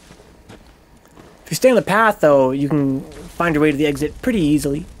 If you stay on the path, though, you can find your way to the exit pretty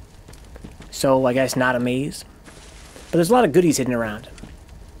easily. So, I guess not a maze. But there's a lot of goodies hidden around.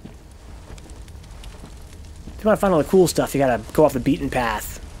 If you want to find all the cool stuff, you gotta go off the beaten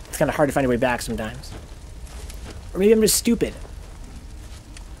path. It's kind of hard to find your way back sometimes. Or maybe I'm just stupid.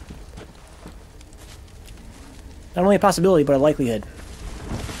 Not only a possibility, but a likelihood.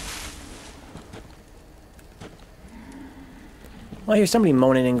 Well, I hear somebody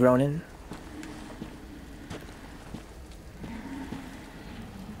moaning and groaning.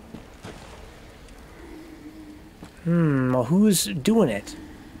 Well, who's doing it?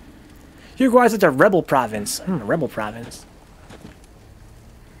 Uruguay's like a rebel province. Rebel province.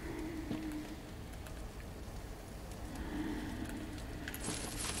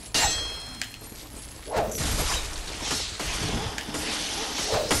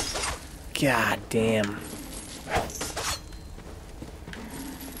 God damn.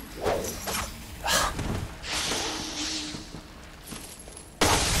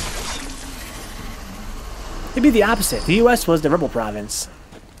 It'd be the opposite. The U.S. was the rebel province.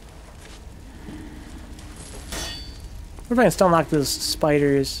 What if I can still knock those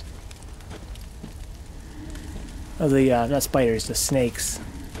spiders? Oh, the, not spiders, the snakes.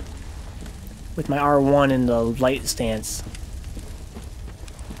 With my R1 in the light stance.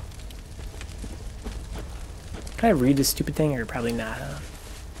 Can I read this stupid thing, or probably not, huh?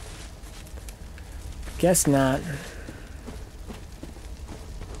 Guess not.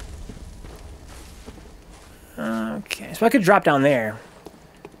 Okay, so I could drop down there.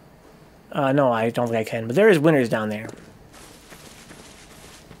 No, I don't think I can, but there is winners down there.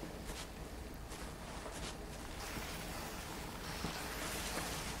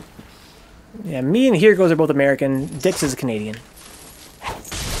 Yeah, me and Here Goes are both American. Dix is a Canadian.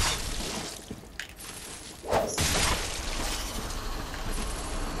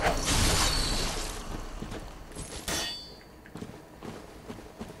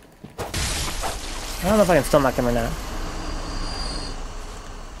 I don't know if I can still knock him or not.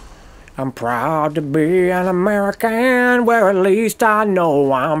 I'm proud to be an American, where at least I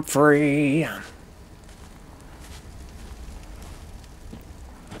know I'm free.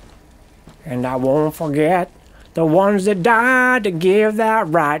 And I won't forget the ones that died to give that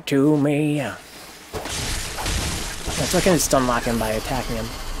right to me. Yeah, so I can stun lock him by attacking him.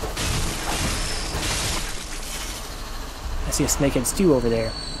 I see a snakehead stew over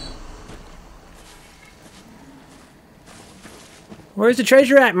there. Where's the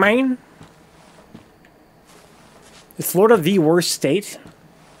treasure at, man? Is Florida the worst state?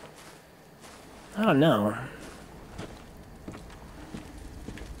 I don't know.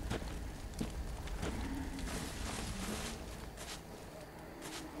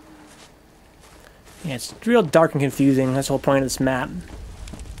 Yeah, it's real dark and confusing. That's the whole point of this map.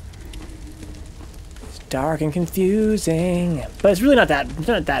 It's dark and confusing. But it's really not that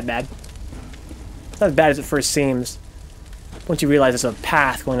bad. It's not as bad as it first seems. Once you realize there's a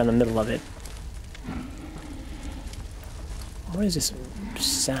path going down the middle of it. What is this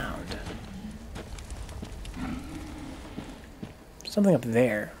sound? Something up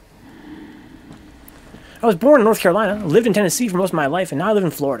there. I was born in North Carolina, lived in Tennessee for most of my life, and now I live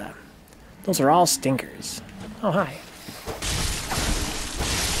in Florida. Those are all stinkers. Oh, hi.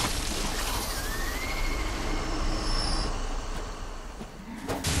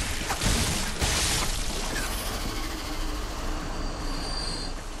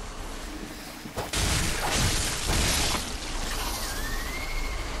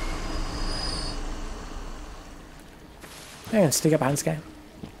 And stick up behind this guy.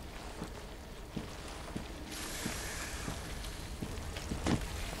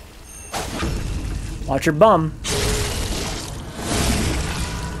 Watch your bum.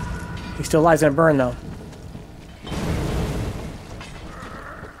 He's still alive, he's gonna burn though.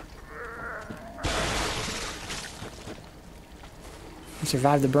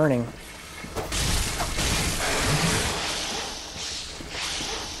 survive the burning.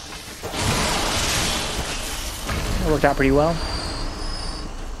 That worked out pretty well.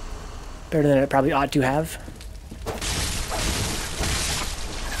 Better than it probably ought to have.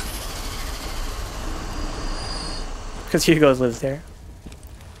 Because Hugo's lives there.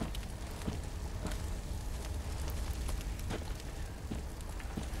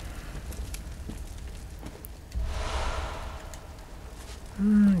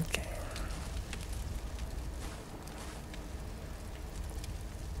 Okay.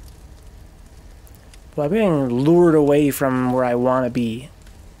 Well, I'm being lured away from where I want to be.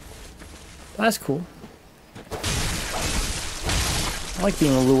 That's cool. I like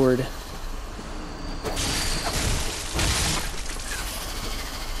being lured.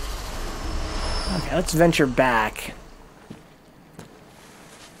 Okay, let's venture back.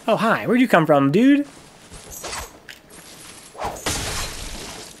 Oh, hi. Where'd you come from, dude?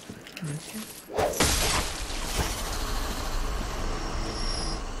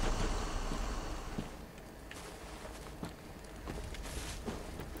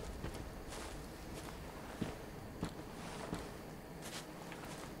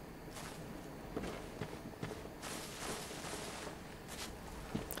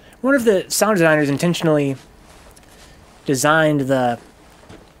 I wonder if the sound designers intentionally designed the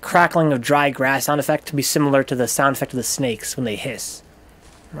crackling of dry grass sound effect to be similar to the sound effect of the snakes when they hiss,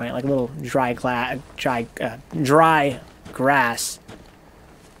 right? Like a little dry grass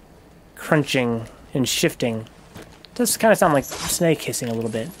crunching and shifting. It does kind of sound like snake hissing a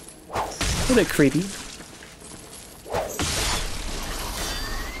little bit. A little bit creepy.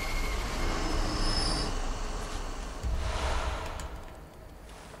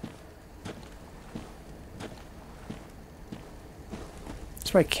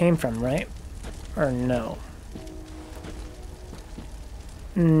 That's where I came from, right? Or no?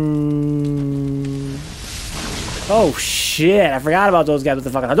 Oh shit! I forgot about those guys with the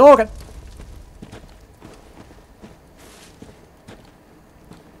fucking Hadouken!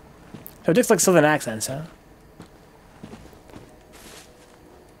 So Dick's like southern accents, huh?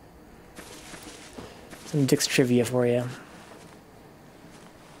 Some Dick's trivia for you.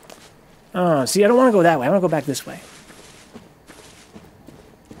 Oh, see, I don't want to go that way. I want to go back this way.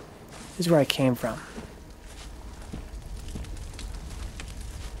 This is where I came from.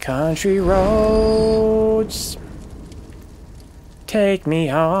 Country roads, take me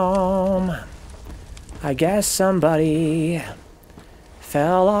home. I guess somebody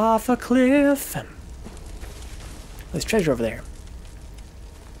fell off a cliff. There's treasure over there.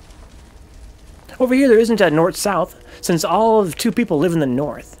 Over here there isn't a north-south, since all of 2 people live in the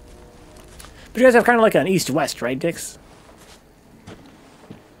north. But you guys have kind of like an east-west, right, Dix?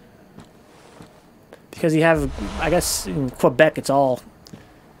 Because you have, I guess, in Quebec, it's all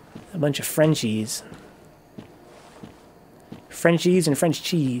a bunch of Frenchies. Frenchies and French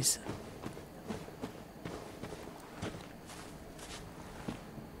cheese.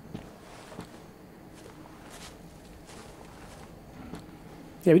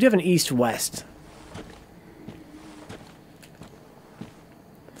 Yeah, we do have an east-west.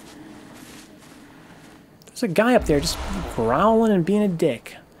 There's a guy up there just growling and being a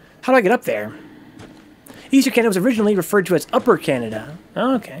dick. How do I get up there? Eastern Canada was originally referred to as Upper Canada.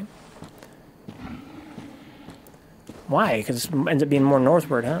 Oh, okay. Why? Because it ends up being more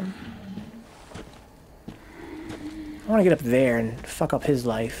northward, huh? I want to get up there and fuck up his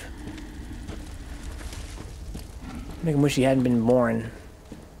life. Make him wish he hadn't been born.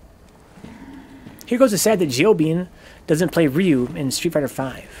 Here goes the sad that Jobean doesn't play Ryu in Street Fighter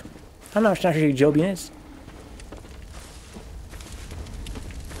V. I'm not sure who Jobean is.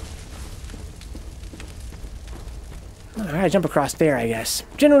 Alright, jump across there, I guess.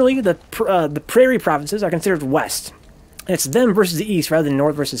 Generally, the prairie provinces are considered west. And it's them versus the east rather than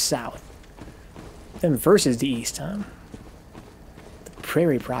north versus south. Them versus the east, huh? The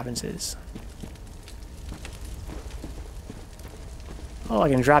prairie provinces. Oh, I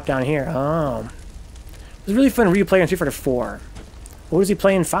can drop down here. Oh. It was really fun replaying Street Fighter 4. What was he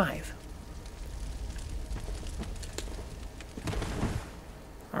playing 5?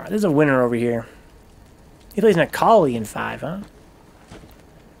 Alright, there's a winner over here. He plays Macaulay in 5, huh?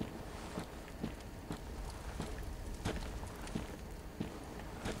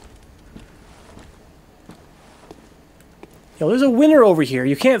 Yo, there's a winner over here.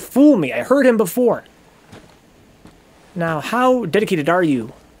 You can't fool me. I heard him before. Now, how dedicated are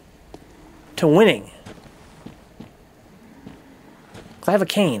you to winning? 'Cause I have a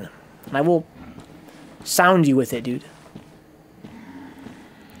cane, and I will sound you with it, dude.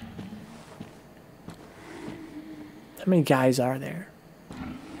 How many guys are there?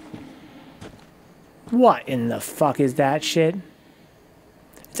 What in the fuck is that shit?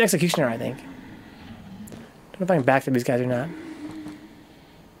 It's Executioner, I think. Don't know if I can backstab these guys or not.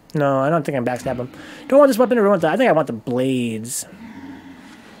 No, I don't think I can backstab them. Don't want this weapon or want that. I think I want the blades.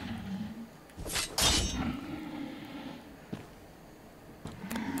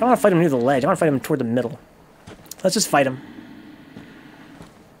 I don't want to fight him near the ledge. I want to fight him toward the middle. Let's just fight him.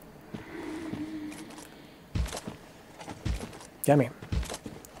 Come here.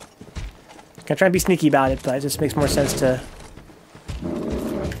 Gonna try and be sneaky about it, but it just makes more sense to...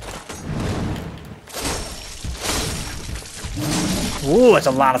 Ooh, that's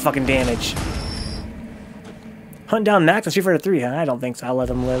a lot of fucking damage. Hunt down Max on Street Fighter 3, huh? I don't think so. I'll let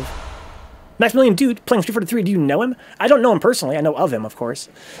him live. Maximilian Dude, playing Street Fighter 3, do you know him? I don't know him personally. I know of him, of course.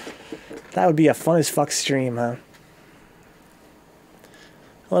 That would be a fun as fuck stream, huh?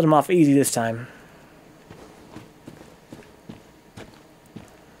 I'll let him off easy this time.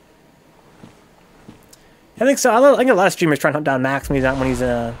 I think so. I think a lot of streamers try and hunt down Max when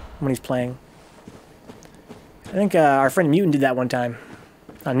he's playing. I think our friend Mutant did that one time.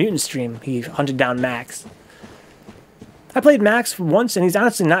 On Mutant's stream, he hunted down Max. I played Max once, and he's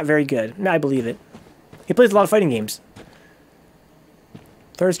honestly not very good. I believe it. He plays a lot of fighting games.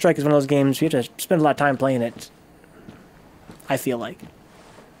 Third Strike is one of those games you have to spend a lot of time playing it. I feel like.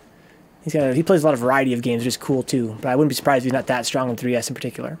 He plays a lot of variety of games, which is cool too. But I wouldn't be surprised if he's not that strong in 3S in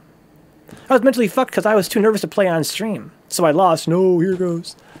particular. I was mentally fucked because I was too nervous to play on stream. So I lost. No, here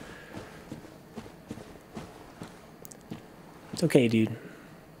goes. It's okay, dude.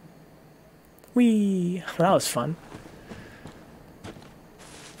 Whee! That was fun.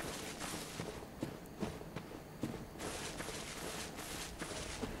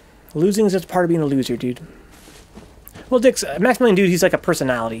 Losing is just part of being a loser, dude. Well, Dick's Maximilian Dude, he's like a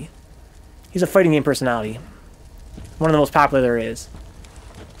personality. He's a fighting game personality. One of the most popular there is.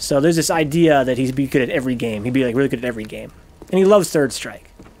 So there's this idea that he'd be good at every game. He'd be like really good at every game. And he loves Third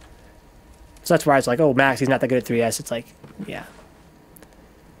Strike. So that's why it's like, oh, Max, he's not that good at 3S. It's like, yeah.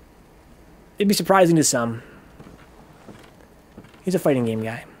 It'd be surprising to some. He's a fighting game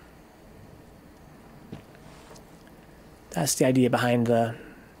guy. That's the idea behind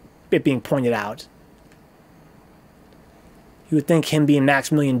it being pointed out. You would think him being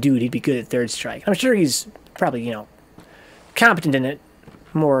Maximilian Dude, he'd be good at Third Strike. I'm sure he's probably, you know, competent in it,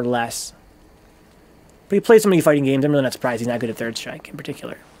 more or less. But he plays so many fighting games, I'm really not surprised he's not good at Third Strike in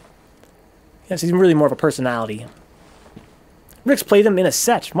particular. Yes, he's really more of a personality. Rick's played him in a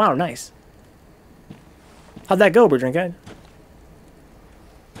set. Wow, nice. How'd that go, Berdrinka?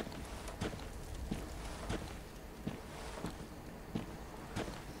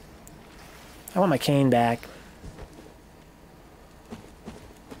 I want my cane back.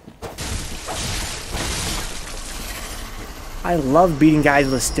 I love beating guys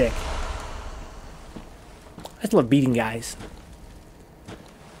with a stick. I just love beating guys.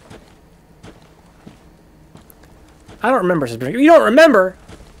 I don't remember. You don't remember?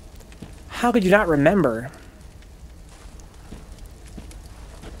 How could you not remember?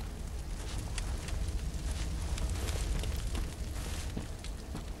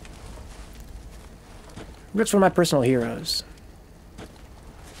 Rick's one of my personal heroes.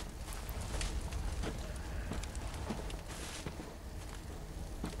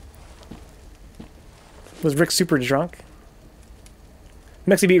 Was Rick super drunk?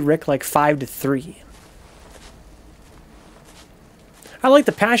 Mexi beat Rick like 5-3. I like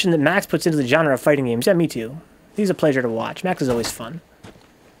the passion that Max puts into the genre of fighting games. Yeah, me too. He's a pleasure to watch. Max is always fun.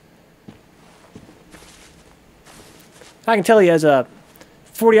 I can tell you as a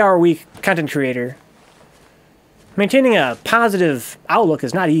 40-hour-a-week content creator, maintaining a positive outlook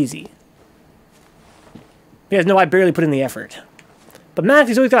is not easy. You guys know I barely put in the effort. But Max,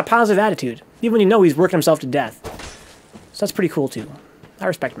 he's always got a positive attitude, even when you know he's working himself to death. So that's pretty cool, too. I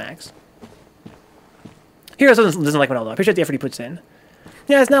respect Max. Heroes doesn't like Ronaldo. I appreciate the effort he puts in.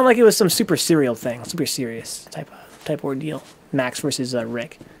 Yeah, it's not like it was some super serial thing, super serious type ordeal. Max versus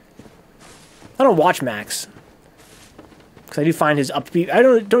Rick. I don't watch Max because I do find his upbeat. I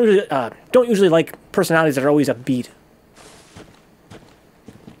don't usually like personalities that are always upbeat.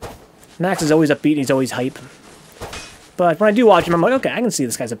 Max is always upbeat and he's always hype. But when I do watch him, I'm like, okay, I can see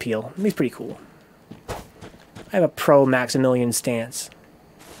this guy's appeal. He's pretty cool. I have a pro Maximilian stance.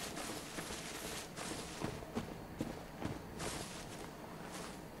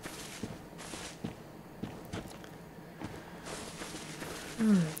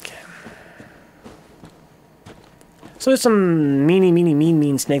 Okay. So there's some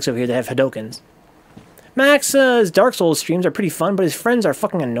mean snakes over here that have Hadokens. Max's Dark Souls streams are pretty fun, but his friends are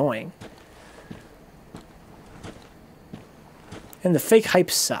fucking annoying. And the fake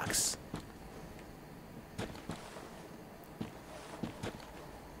hype sucks.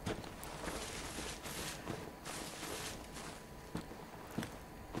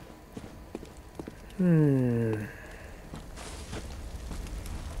 Did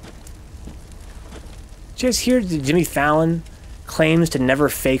you guys hear that Jimmy Fallon claims to never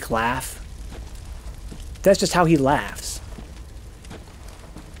fake laugh? That's just how he laughs.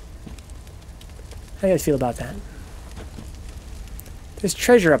 How do you guys feel about that? There's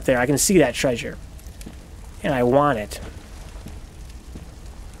treasure up there. I can see that treasure. And I want it.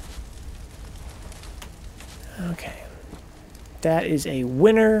 Okay. That is a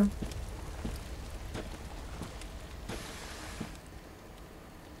winner.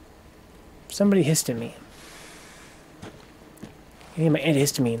 Somebody hissed at me. I need my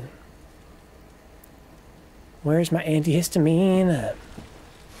antihistamine. Where's my antihistamine?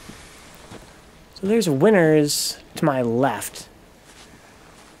 So there's winners to my left.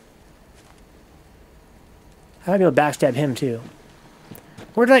 I might be able to backstab him too.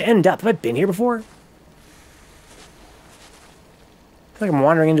 Where did I end up? Have I been here before? I feel like I'm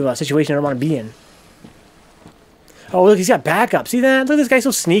wandering into a situation I don't want to be in. Oh, look, he's got backup. See that? Look, this guy's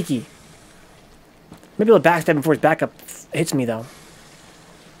so sneaky. Maybe I'll backstab him before his backup hits me, though.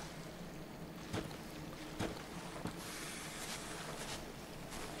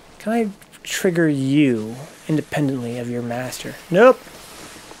 Can I trigger you independently of your master? Nope.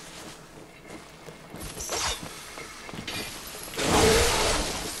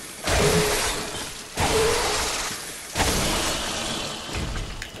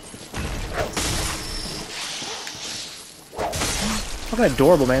 Fucking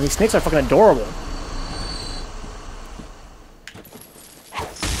adorable, man. These snakes are fucking adorable.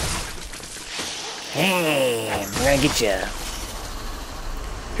 Hey, I'm gonna get you.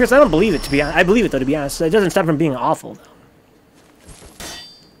 Here's, I don't believe it, to be honest. I believe it, though, to be honest. It doesn't stop from being awful, though.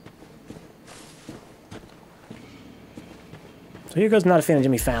 So here goes not a fan of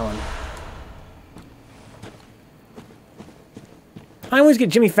Jimmy Fallon. I always get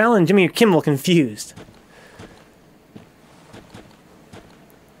Jimmy Fallon and Jimmy Kimmel confused.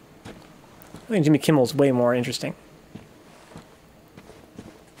 I think Jimmy Kimmel's way more interesting.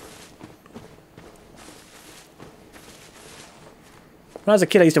 When I was a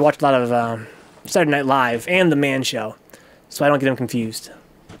kid, I used to watch a lot of Saturday Night Live and The Man Show, so I don't get them confused.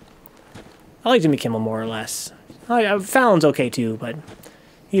 I like Jimmy Kimmel more or less. Fallon's okay too, but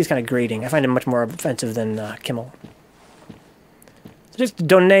he's kind of grating. I find him much more offensive than Kimmel. So just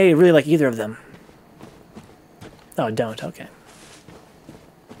don't really like either of them. Oh, don't. Okay.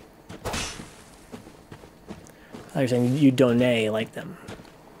 I thought you were saying you don't like them.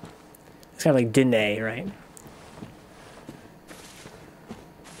 It's kind of like didn't, right?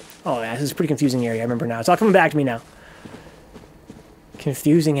 Oh, yeah, this is a pretty confusing area. I remember now. It's all coming back to me now.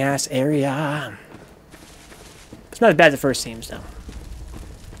 Confusing ass area. It's not as bad as it first seems, though.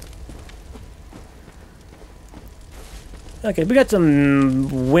 Okay, we got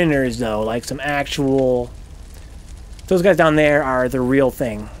some winners, though. Like some actual... Those guys down there are the real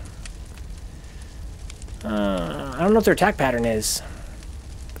thing. I don't know what their attack pattern is.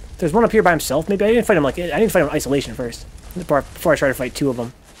 There's one up here by himself, maybe. I didn't fight him in isolation first. Before I tried to fight two of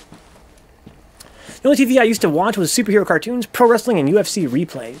them. The only TV I used to watch was superhero cartoons, pro wrestling, and UFC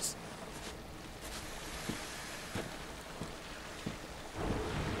replays.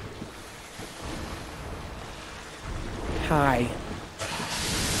 Hi.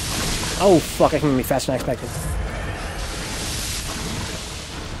 Oh, fuck, I can be faster than I expected.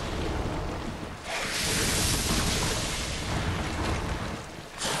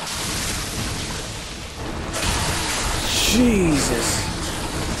 Jesus.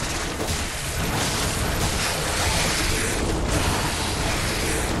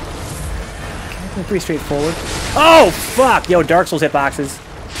 Pretty straightforward. Oh, fuck! Yo, Dark Souls hitboxes.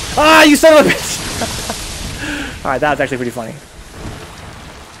 Ah, you son of a bitch! Alright, that was actually pretty funny.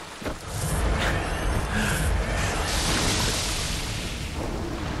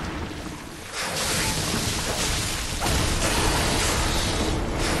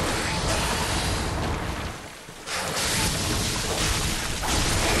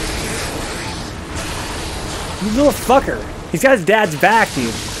 You little fucker. He's got his dad's back,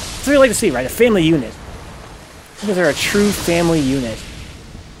 dude. That's what we like to see, right? A family unit. Because they're a true family unit.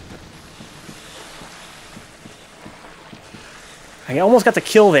 I almost got the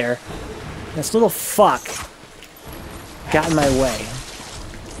kill there. This little fuck got in my way.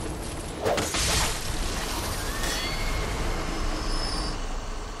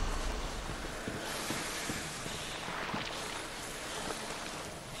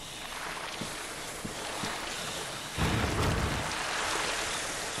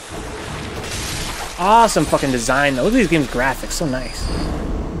 Awesome fucking design though. Look at these games' graphics, so nice.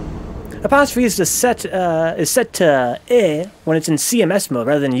 Apostrophe is set to E when it's in CMS mode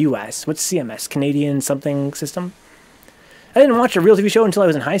rather than US. What's CMS? Canadian something system? I didn't watch a real TV show until I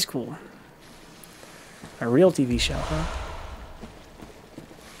was in high school. A real TV show, huh?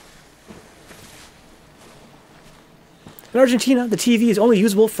 In Argentina, the TV is only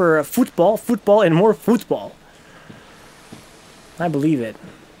usable for football, and more football. I believe it.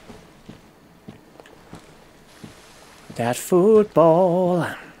 That football.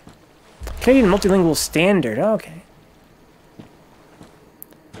 Canadian multilingual standard. Okay.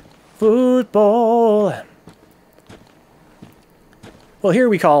 Football. Well, here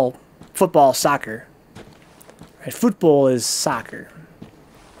we call football soccer. Right? Football is soccer.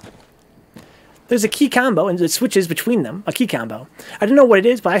 There's a key combo, and it switches between them. A key combo. I don't know what it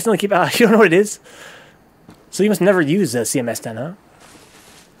is, but I accidentally keep... you don't know what it is? So you must never use CMS then, huh?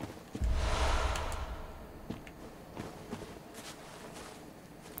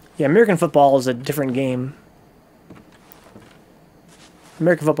 Yeah, American football is a different game.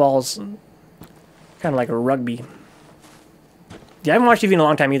 American football is kind of like a rugby. Yeah, I haven't watched TV in a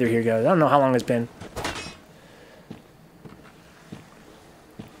long time either, here goes. I don't know how long it's been.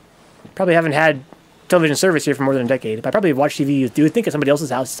 Probably haven't had television service here for more than a decade. But I probably watched TV, you would think, at somebody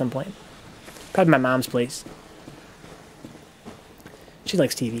else's house at some point. Probably my mom's place. She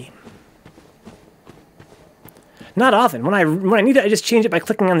likes TV. Not often. When I need it, I just change it by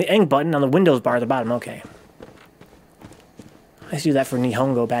clicking on the Eng button on the Windows bar at the bottom. Okay. I used to do that for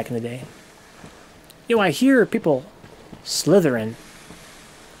Nihongo back in the day. You know, I hear people slithering.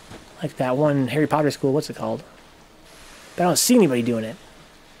 Like that one Harry Potter school, what's it called? But I don't see anybody doing it.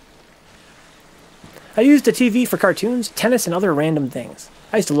 I used the TV for cartoons, tennis, and other random things.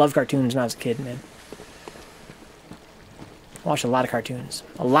 I used to love cartoons when I was a kid, man. I watched a lot of cartoons.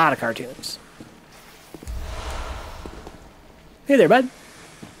 A lot of cartoons. Hey there, bud.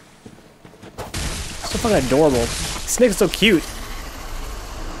 So fucking adorable. Snake's so cute.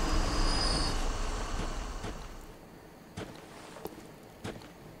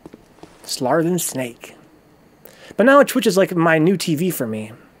 Slar than Snake. But now Twitch is like my new TV for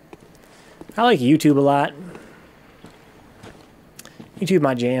me. I like YouTube a lot. YouTube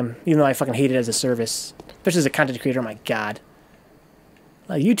my jam, even though I fucking hate it as a service. Especially as a content creator, oh my god.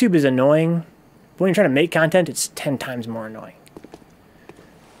 YouTube is annoying, but when you're trying to make content, it's 10 times more annoying.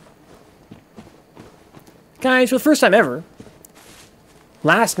 Guys, for the first time ever,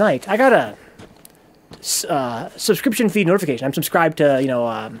 last night, I got a subscription feed notification. I'm subscribed to, you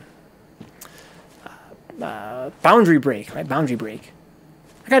know, Boundary Break, right? Boundary Break.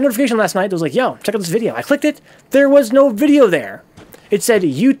 I got a notification last night that was like, yo, check out this video. I clicked it. There was no video there. It said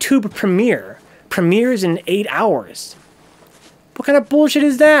YouTube premiere. Premieres in 8 hours. What kind of bullshit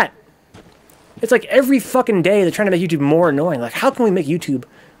is that? It's like every fucking day they're trying to make YouTube more annoying. Like, how can we make YouTube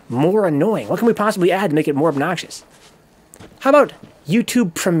more annoying? What can we possibly add to make it more obnoxious? How about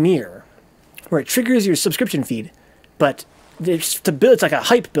YouTube Premiere, where it triggers your subscription feed, but it's like a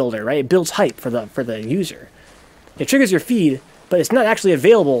hype builder, right? It builds hype for the user. It triggers your feed, but it's not actually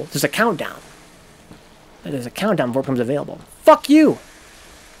available. There's a countdown. There's a countdown before it becomes available. Fuck you!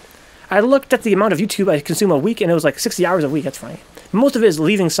 I looked at the amount of YouTube I consume a week, and it was like 60 hours a week. That's funny. Most of it is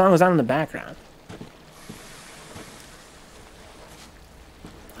leaving songs on in the background.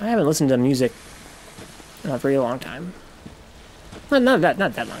 I haven't listened to music in a very long time. Not that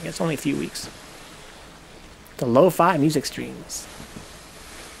long. It's only a few weeks. The lo-fi music streams.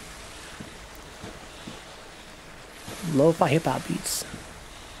 Lo-fi hip-hop beats.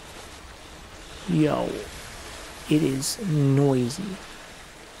 Yo. It is noisy.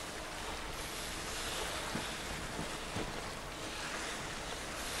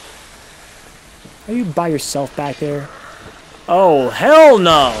 Are you by yourself back there? Oh, hell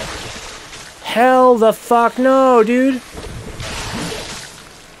no! Hell the fuck no, dude!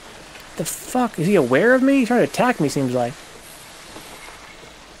 The fuck? Is he aware of me? He's trying to attack me, seems like.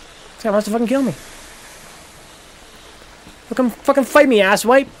 This guy wants to fucking kill me. Fucking fight me,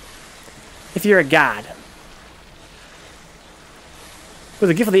 asswipe! If you're a god. With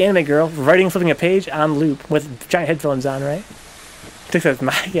a gift of the anime girl, writing and flipping a page on loop with giant headphones on, right? I think that's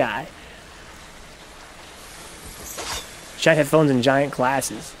my guy. Giant headphones and giant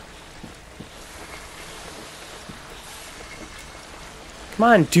glasses. Come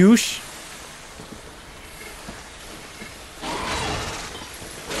on, douche.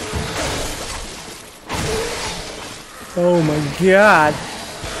 Oh my god.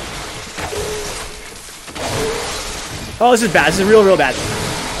 Oh, this is bad. This is real bad.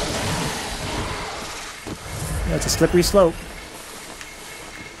 Yeah, it's a slippery slope.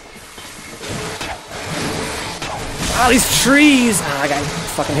 Oh, these trees! Ah, I got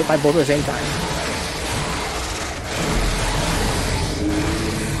fucking hit by both at the same time.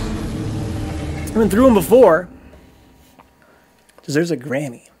 I've been through them before. Deserves a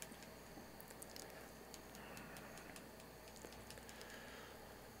Grammy.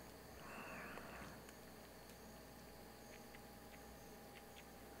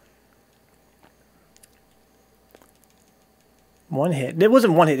 One hit. It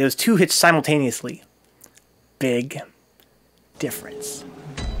wasn't one hit, it was 2 hits simultaneously. Big difference.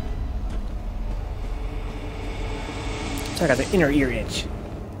 So I got the inner ear itch.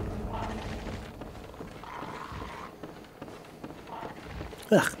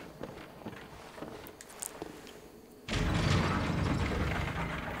 Ugh.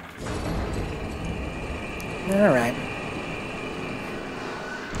 Alright.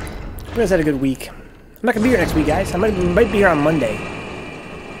 You guys had a good week. I'm not gonna be here next week, guys. I might be here on Monday.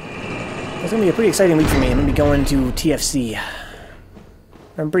 It's gonna be a pretty exciting week for me. I'm gonna be going to TFC.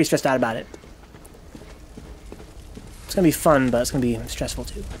 I'm pretty stressed out about it. It's gonna be fun, but it's gonna be stressful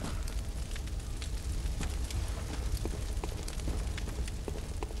too.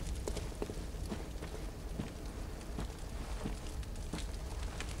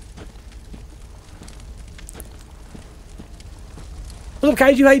 What's up,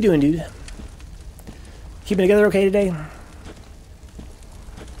 Kaiju? How you doing, dude? Keeping together okay today?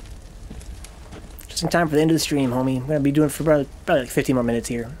 Just in time for the end of the stream, homie. I'm gonna be doing it for probably like 15 more minutes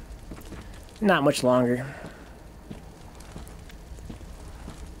here. Not much longer.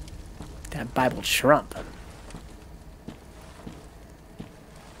 That Bible Trump.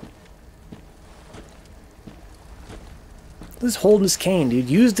 Who's holding this cane, dude?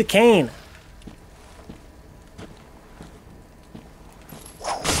 Use the cane.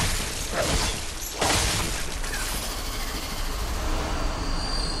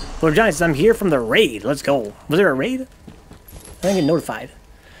 Lord Johnny says, I'm here from the raid. Let's go. Was there a raid? I didn't get notified.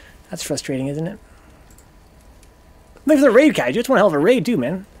 That's frustrating, isn't it? Maybe for the raid, Kaiju. It's one hell of a raid, too,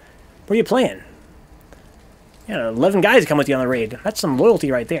 man. Where are you playing? Yeah, 11 guys come with you on the raid. That's some loyalty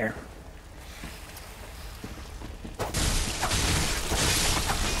right there.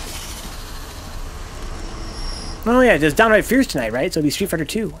 Oh, yeah, it's downright fierce tonight, right? So it'll be Street Fighter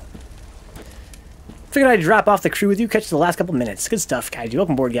 2. Figured I'd drop off the crew with you, catch the last couple minutes. Good stuff, Kaiju.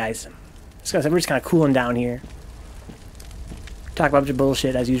 Welcome aboard, guys. We're just kind of cooling down here. Talk about a bunch of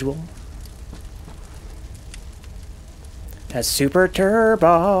bullshit, as usual. That's Super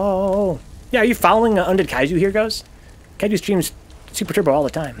Turbo. Yeah, are you following Undead Kaiju here, Goes? Kaiju streams Super Turbo all the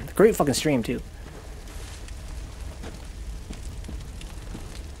time. Great fucking stream, too.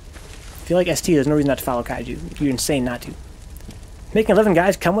 I feel like ST, there's no reason not to follow Kaiju. You're insane not to. Making 11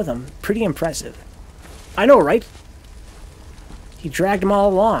 guys come with him. Pretty impressive. I know, right? He dragged them all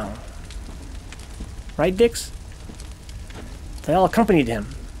along. Right, Dix? They all accompanied him.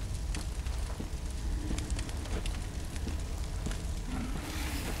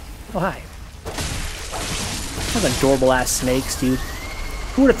 Oh, hi. Those adorable-ass snakes, dude.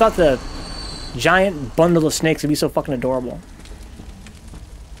 Who would have thought the giant bundle of snakes would be so fucking adorable?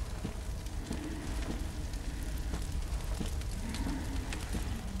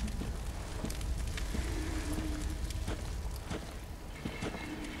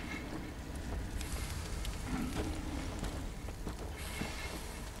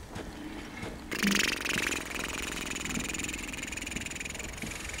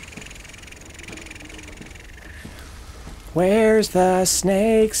 Where's the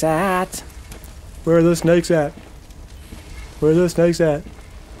snakes at? Where are the snakes at? Where are the snakes at?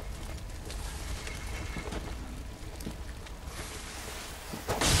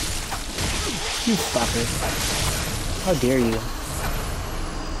 You fucker. How dare you?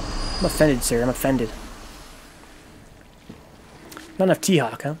 I'm offended, sir. I'm offended. Not enough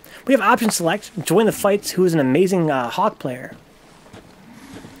T-Hawk, huh? We have option select. Join the fights. Who is an amazing Hawk player?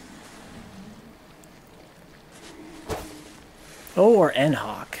 O or N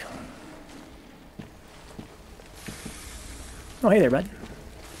Hawk? Oh, hey there, bud.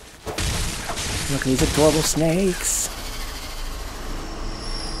 Look at these adorable snakes.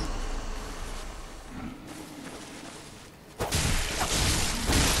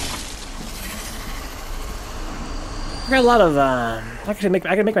 I got a lot of, I can make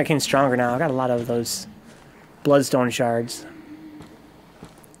my king stronger now. I got a lot of those bloodstone shards.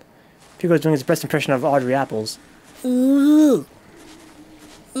 Hugo's doing his best impression of Audrey Apples. Ooh.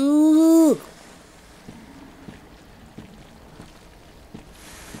 Ooh.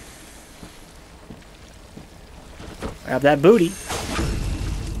 Grab that booty.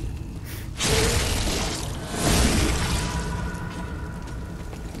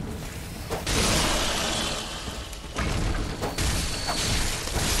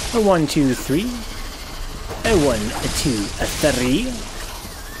 A 1, 2, 3. A 1, a 2, a 3.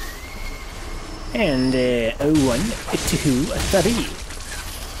 And a 1, a 2, a 3.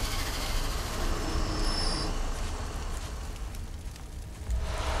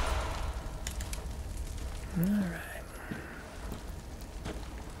 Alright.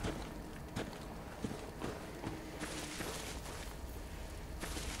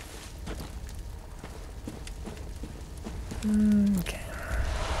 Okay.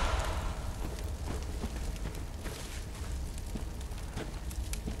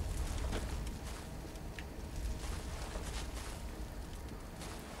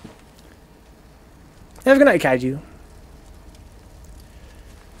 Have a good night, Kaiju.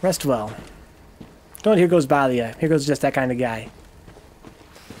 Rest well. Don't here goes Balia. Here goes just that kind of guy.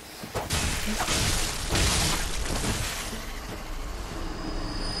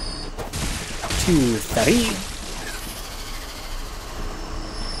 Two, three.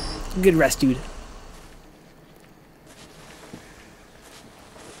 Good rest, dude.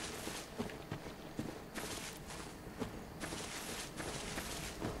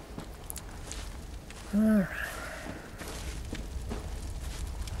 Alright.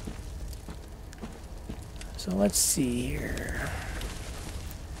 So let's see here.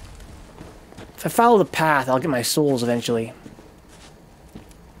 If I follow the path, I'll get my souls eventually.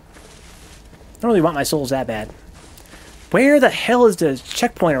 I don't really want my souls that bad. Where the hell is the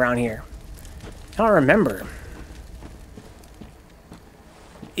checkpoint around here? I don't remember.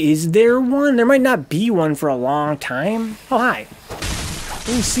 Is there one? There might not be one for a long time. Oh, hi. I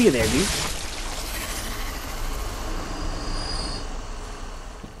didn't see you there, dude.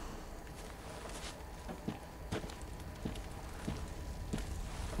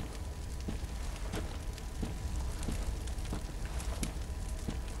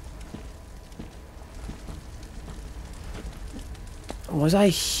 Was I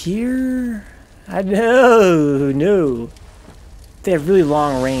here? No. They have really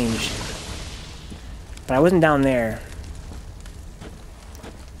long range. But I wasn't down there.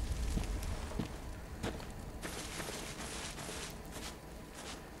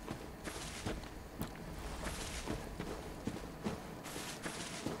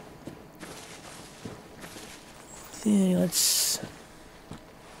 Yeah, let's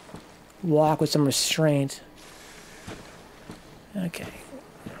walk with some restraint. Okay.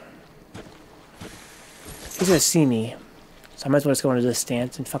 He's gonna see me, so I might as well just go into this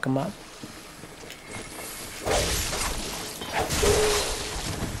stance and fuck him up.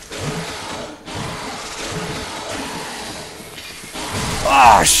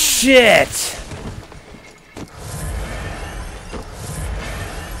 Oh, shit!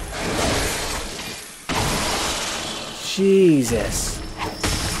 Jesus.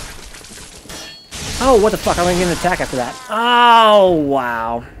 Oh, what the fuck? I'm gonna get an attack after that. Oh,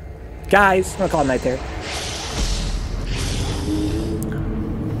 wow. Guys, I'm gonna call it night there.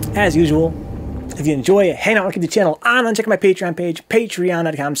 As usual, if you enjoy it, hang out and keep the channel on and check out my Patreon page,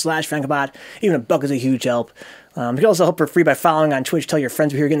 patreon.com/Vencabot. Even $1 is a huge help. You can also help for free by following on Twitch. Tell your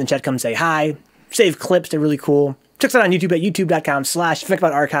friends we're here, get in the chat, come say hi. Save clips, they're really cool. Check us out on YouTube at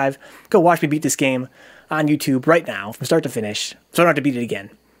youtube.com/Vencabot Archive. Go watch me beat this game on YouTube right now from start to finish, so I don't have to beat it again.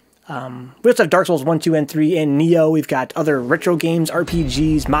 We also have Dark Souls 1, 2, and 3, and Neo. We've got other retro games,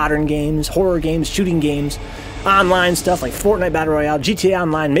 RPGs, modern games, horror games, shooting games, online stuff like Fortnite Battle Royale, GTA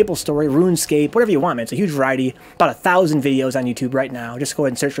Online, MapleStory, RuneScape, whatever you want, man. It's a huge variety. About 1,000 videos on YouTube right now. Just go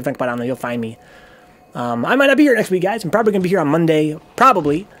ahead and search for Vencabot on there. You'll find me. I might not be here next week, guys. I'm probably going to be here on Monday,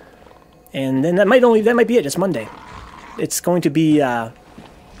 probably. And then that might be it, just Monday. It's going to be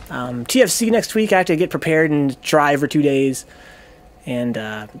TFC next week. I have to get prepared and drive for 2 days. And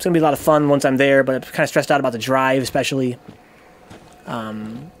it's going to be a lot of fun once I'm there, but I'm kind of stressed out about the drive, especially. Then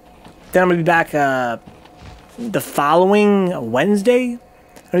I'm going to be back the following Wednesday. I'm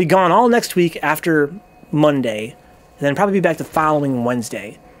going to be gone all next week after Monday, and then probably be back the following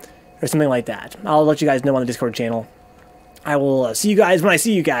Wednesday, or something like that. I'll let you guys know on the Discord channel. I will see you guys when I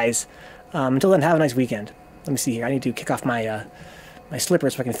see you guys. Until then, have a nice weekend. Let me see here. I need to kick off my my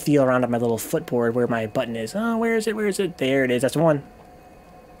slippers so I can feel around on my little footboard where my button is. Oh, where is it? Where is it? There it is. That's the one.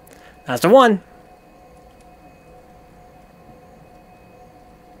 That's the one.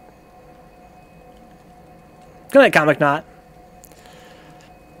 Good night, Comic Knot.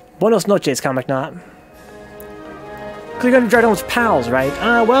 Buenos noches, Comic Knot. Because you're going to try with pals, right?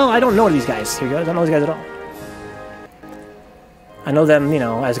 Well, I don't know these guys. Here you go. I don't know these guys at all. I know them, you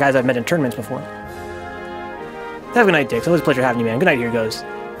know, as guys I've met in tournaments before. Have a good night, Dick. It's always a pleasure having you, man. Good night, here goes.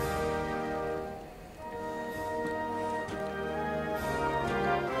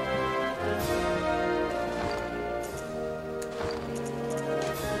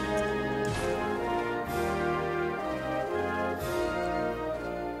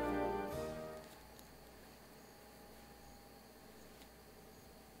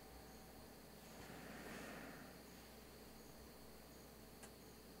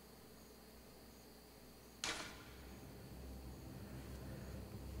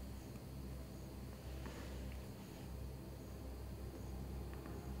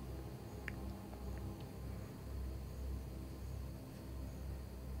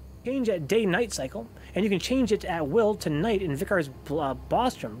 Change at day-night cycle, and you can change it at will to night in Vicar's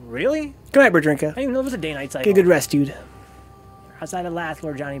boss room. Really? Good night, Berdrinka. I didn't even know it was a day-night cycle. Get a good rest, dude. Outside at last,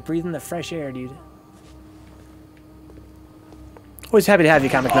 Lord Johnny. Breathe in the fresh air, dude. Always happy to have you,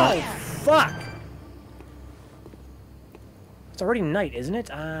 Comic Knot. Oh, fuck! It's already night, isn't it?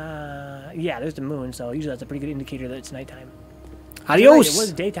 Yeah, there's the moon, so usually that's a pretty good indicator that it's nighttime. Adios! It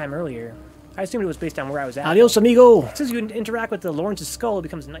was daytime earlier. I assumed it was based on where I was at. Adios, amigo! As soon as you interact with the Lawrence's skull, it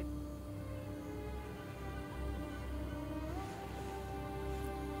becomes night.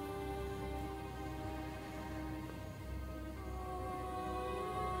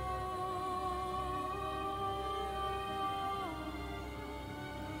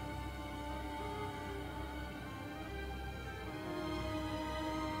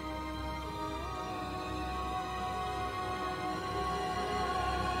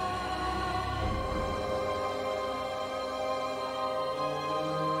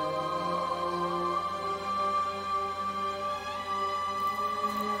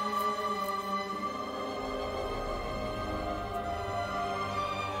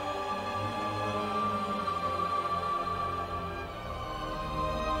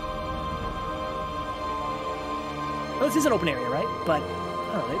 Well, this is an open area, right? But,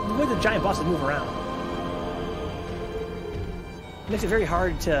 I don't know, the way the giant bosses move around makes it very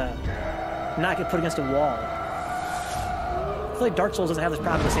hard to not get put against a wall. I feel like Dark Souls doesn't have this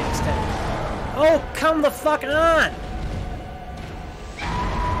problem to the same extent. Oh, come the fuck on!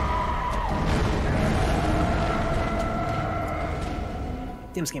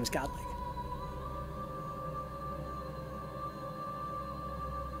 Damn, this game is godlike.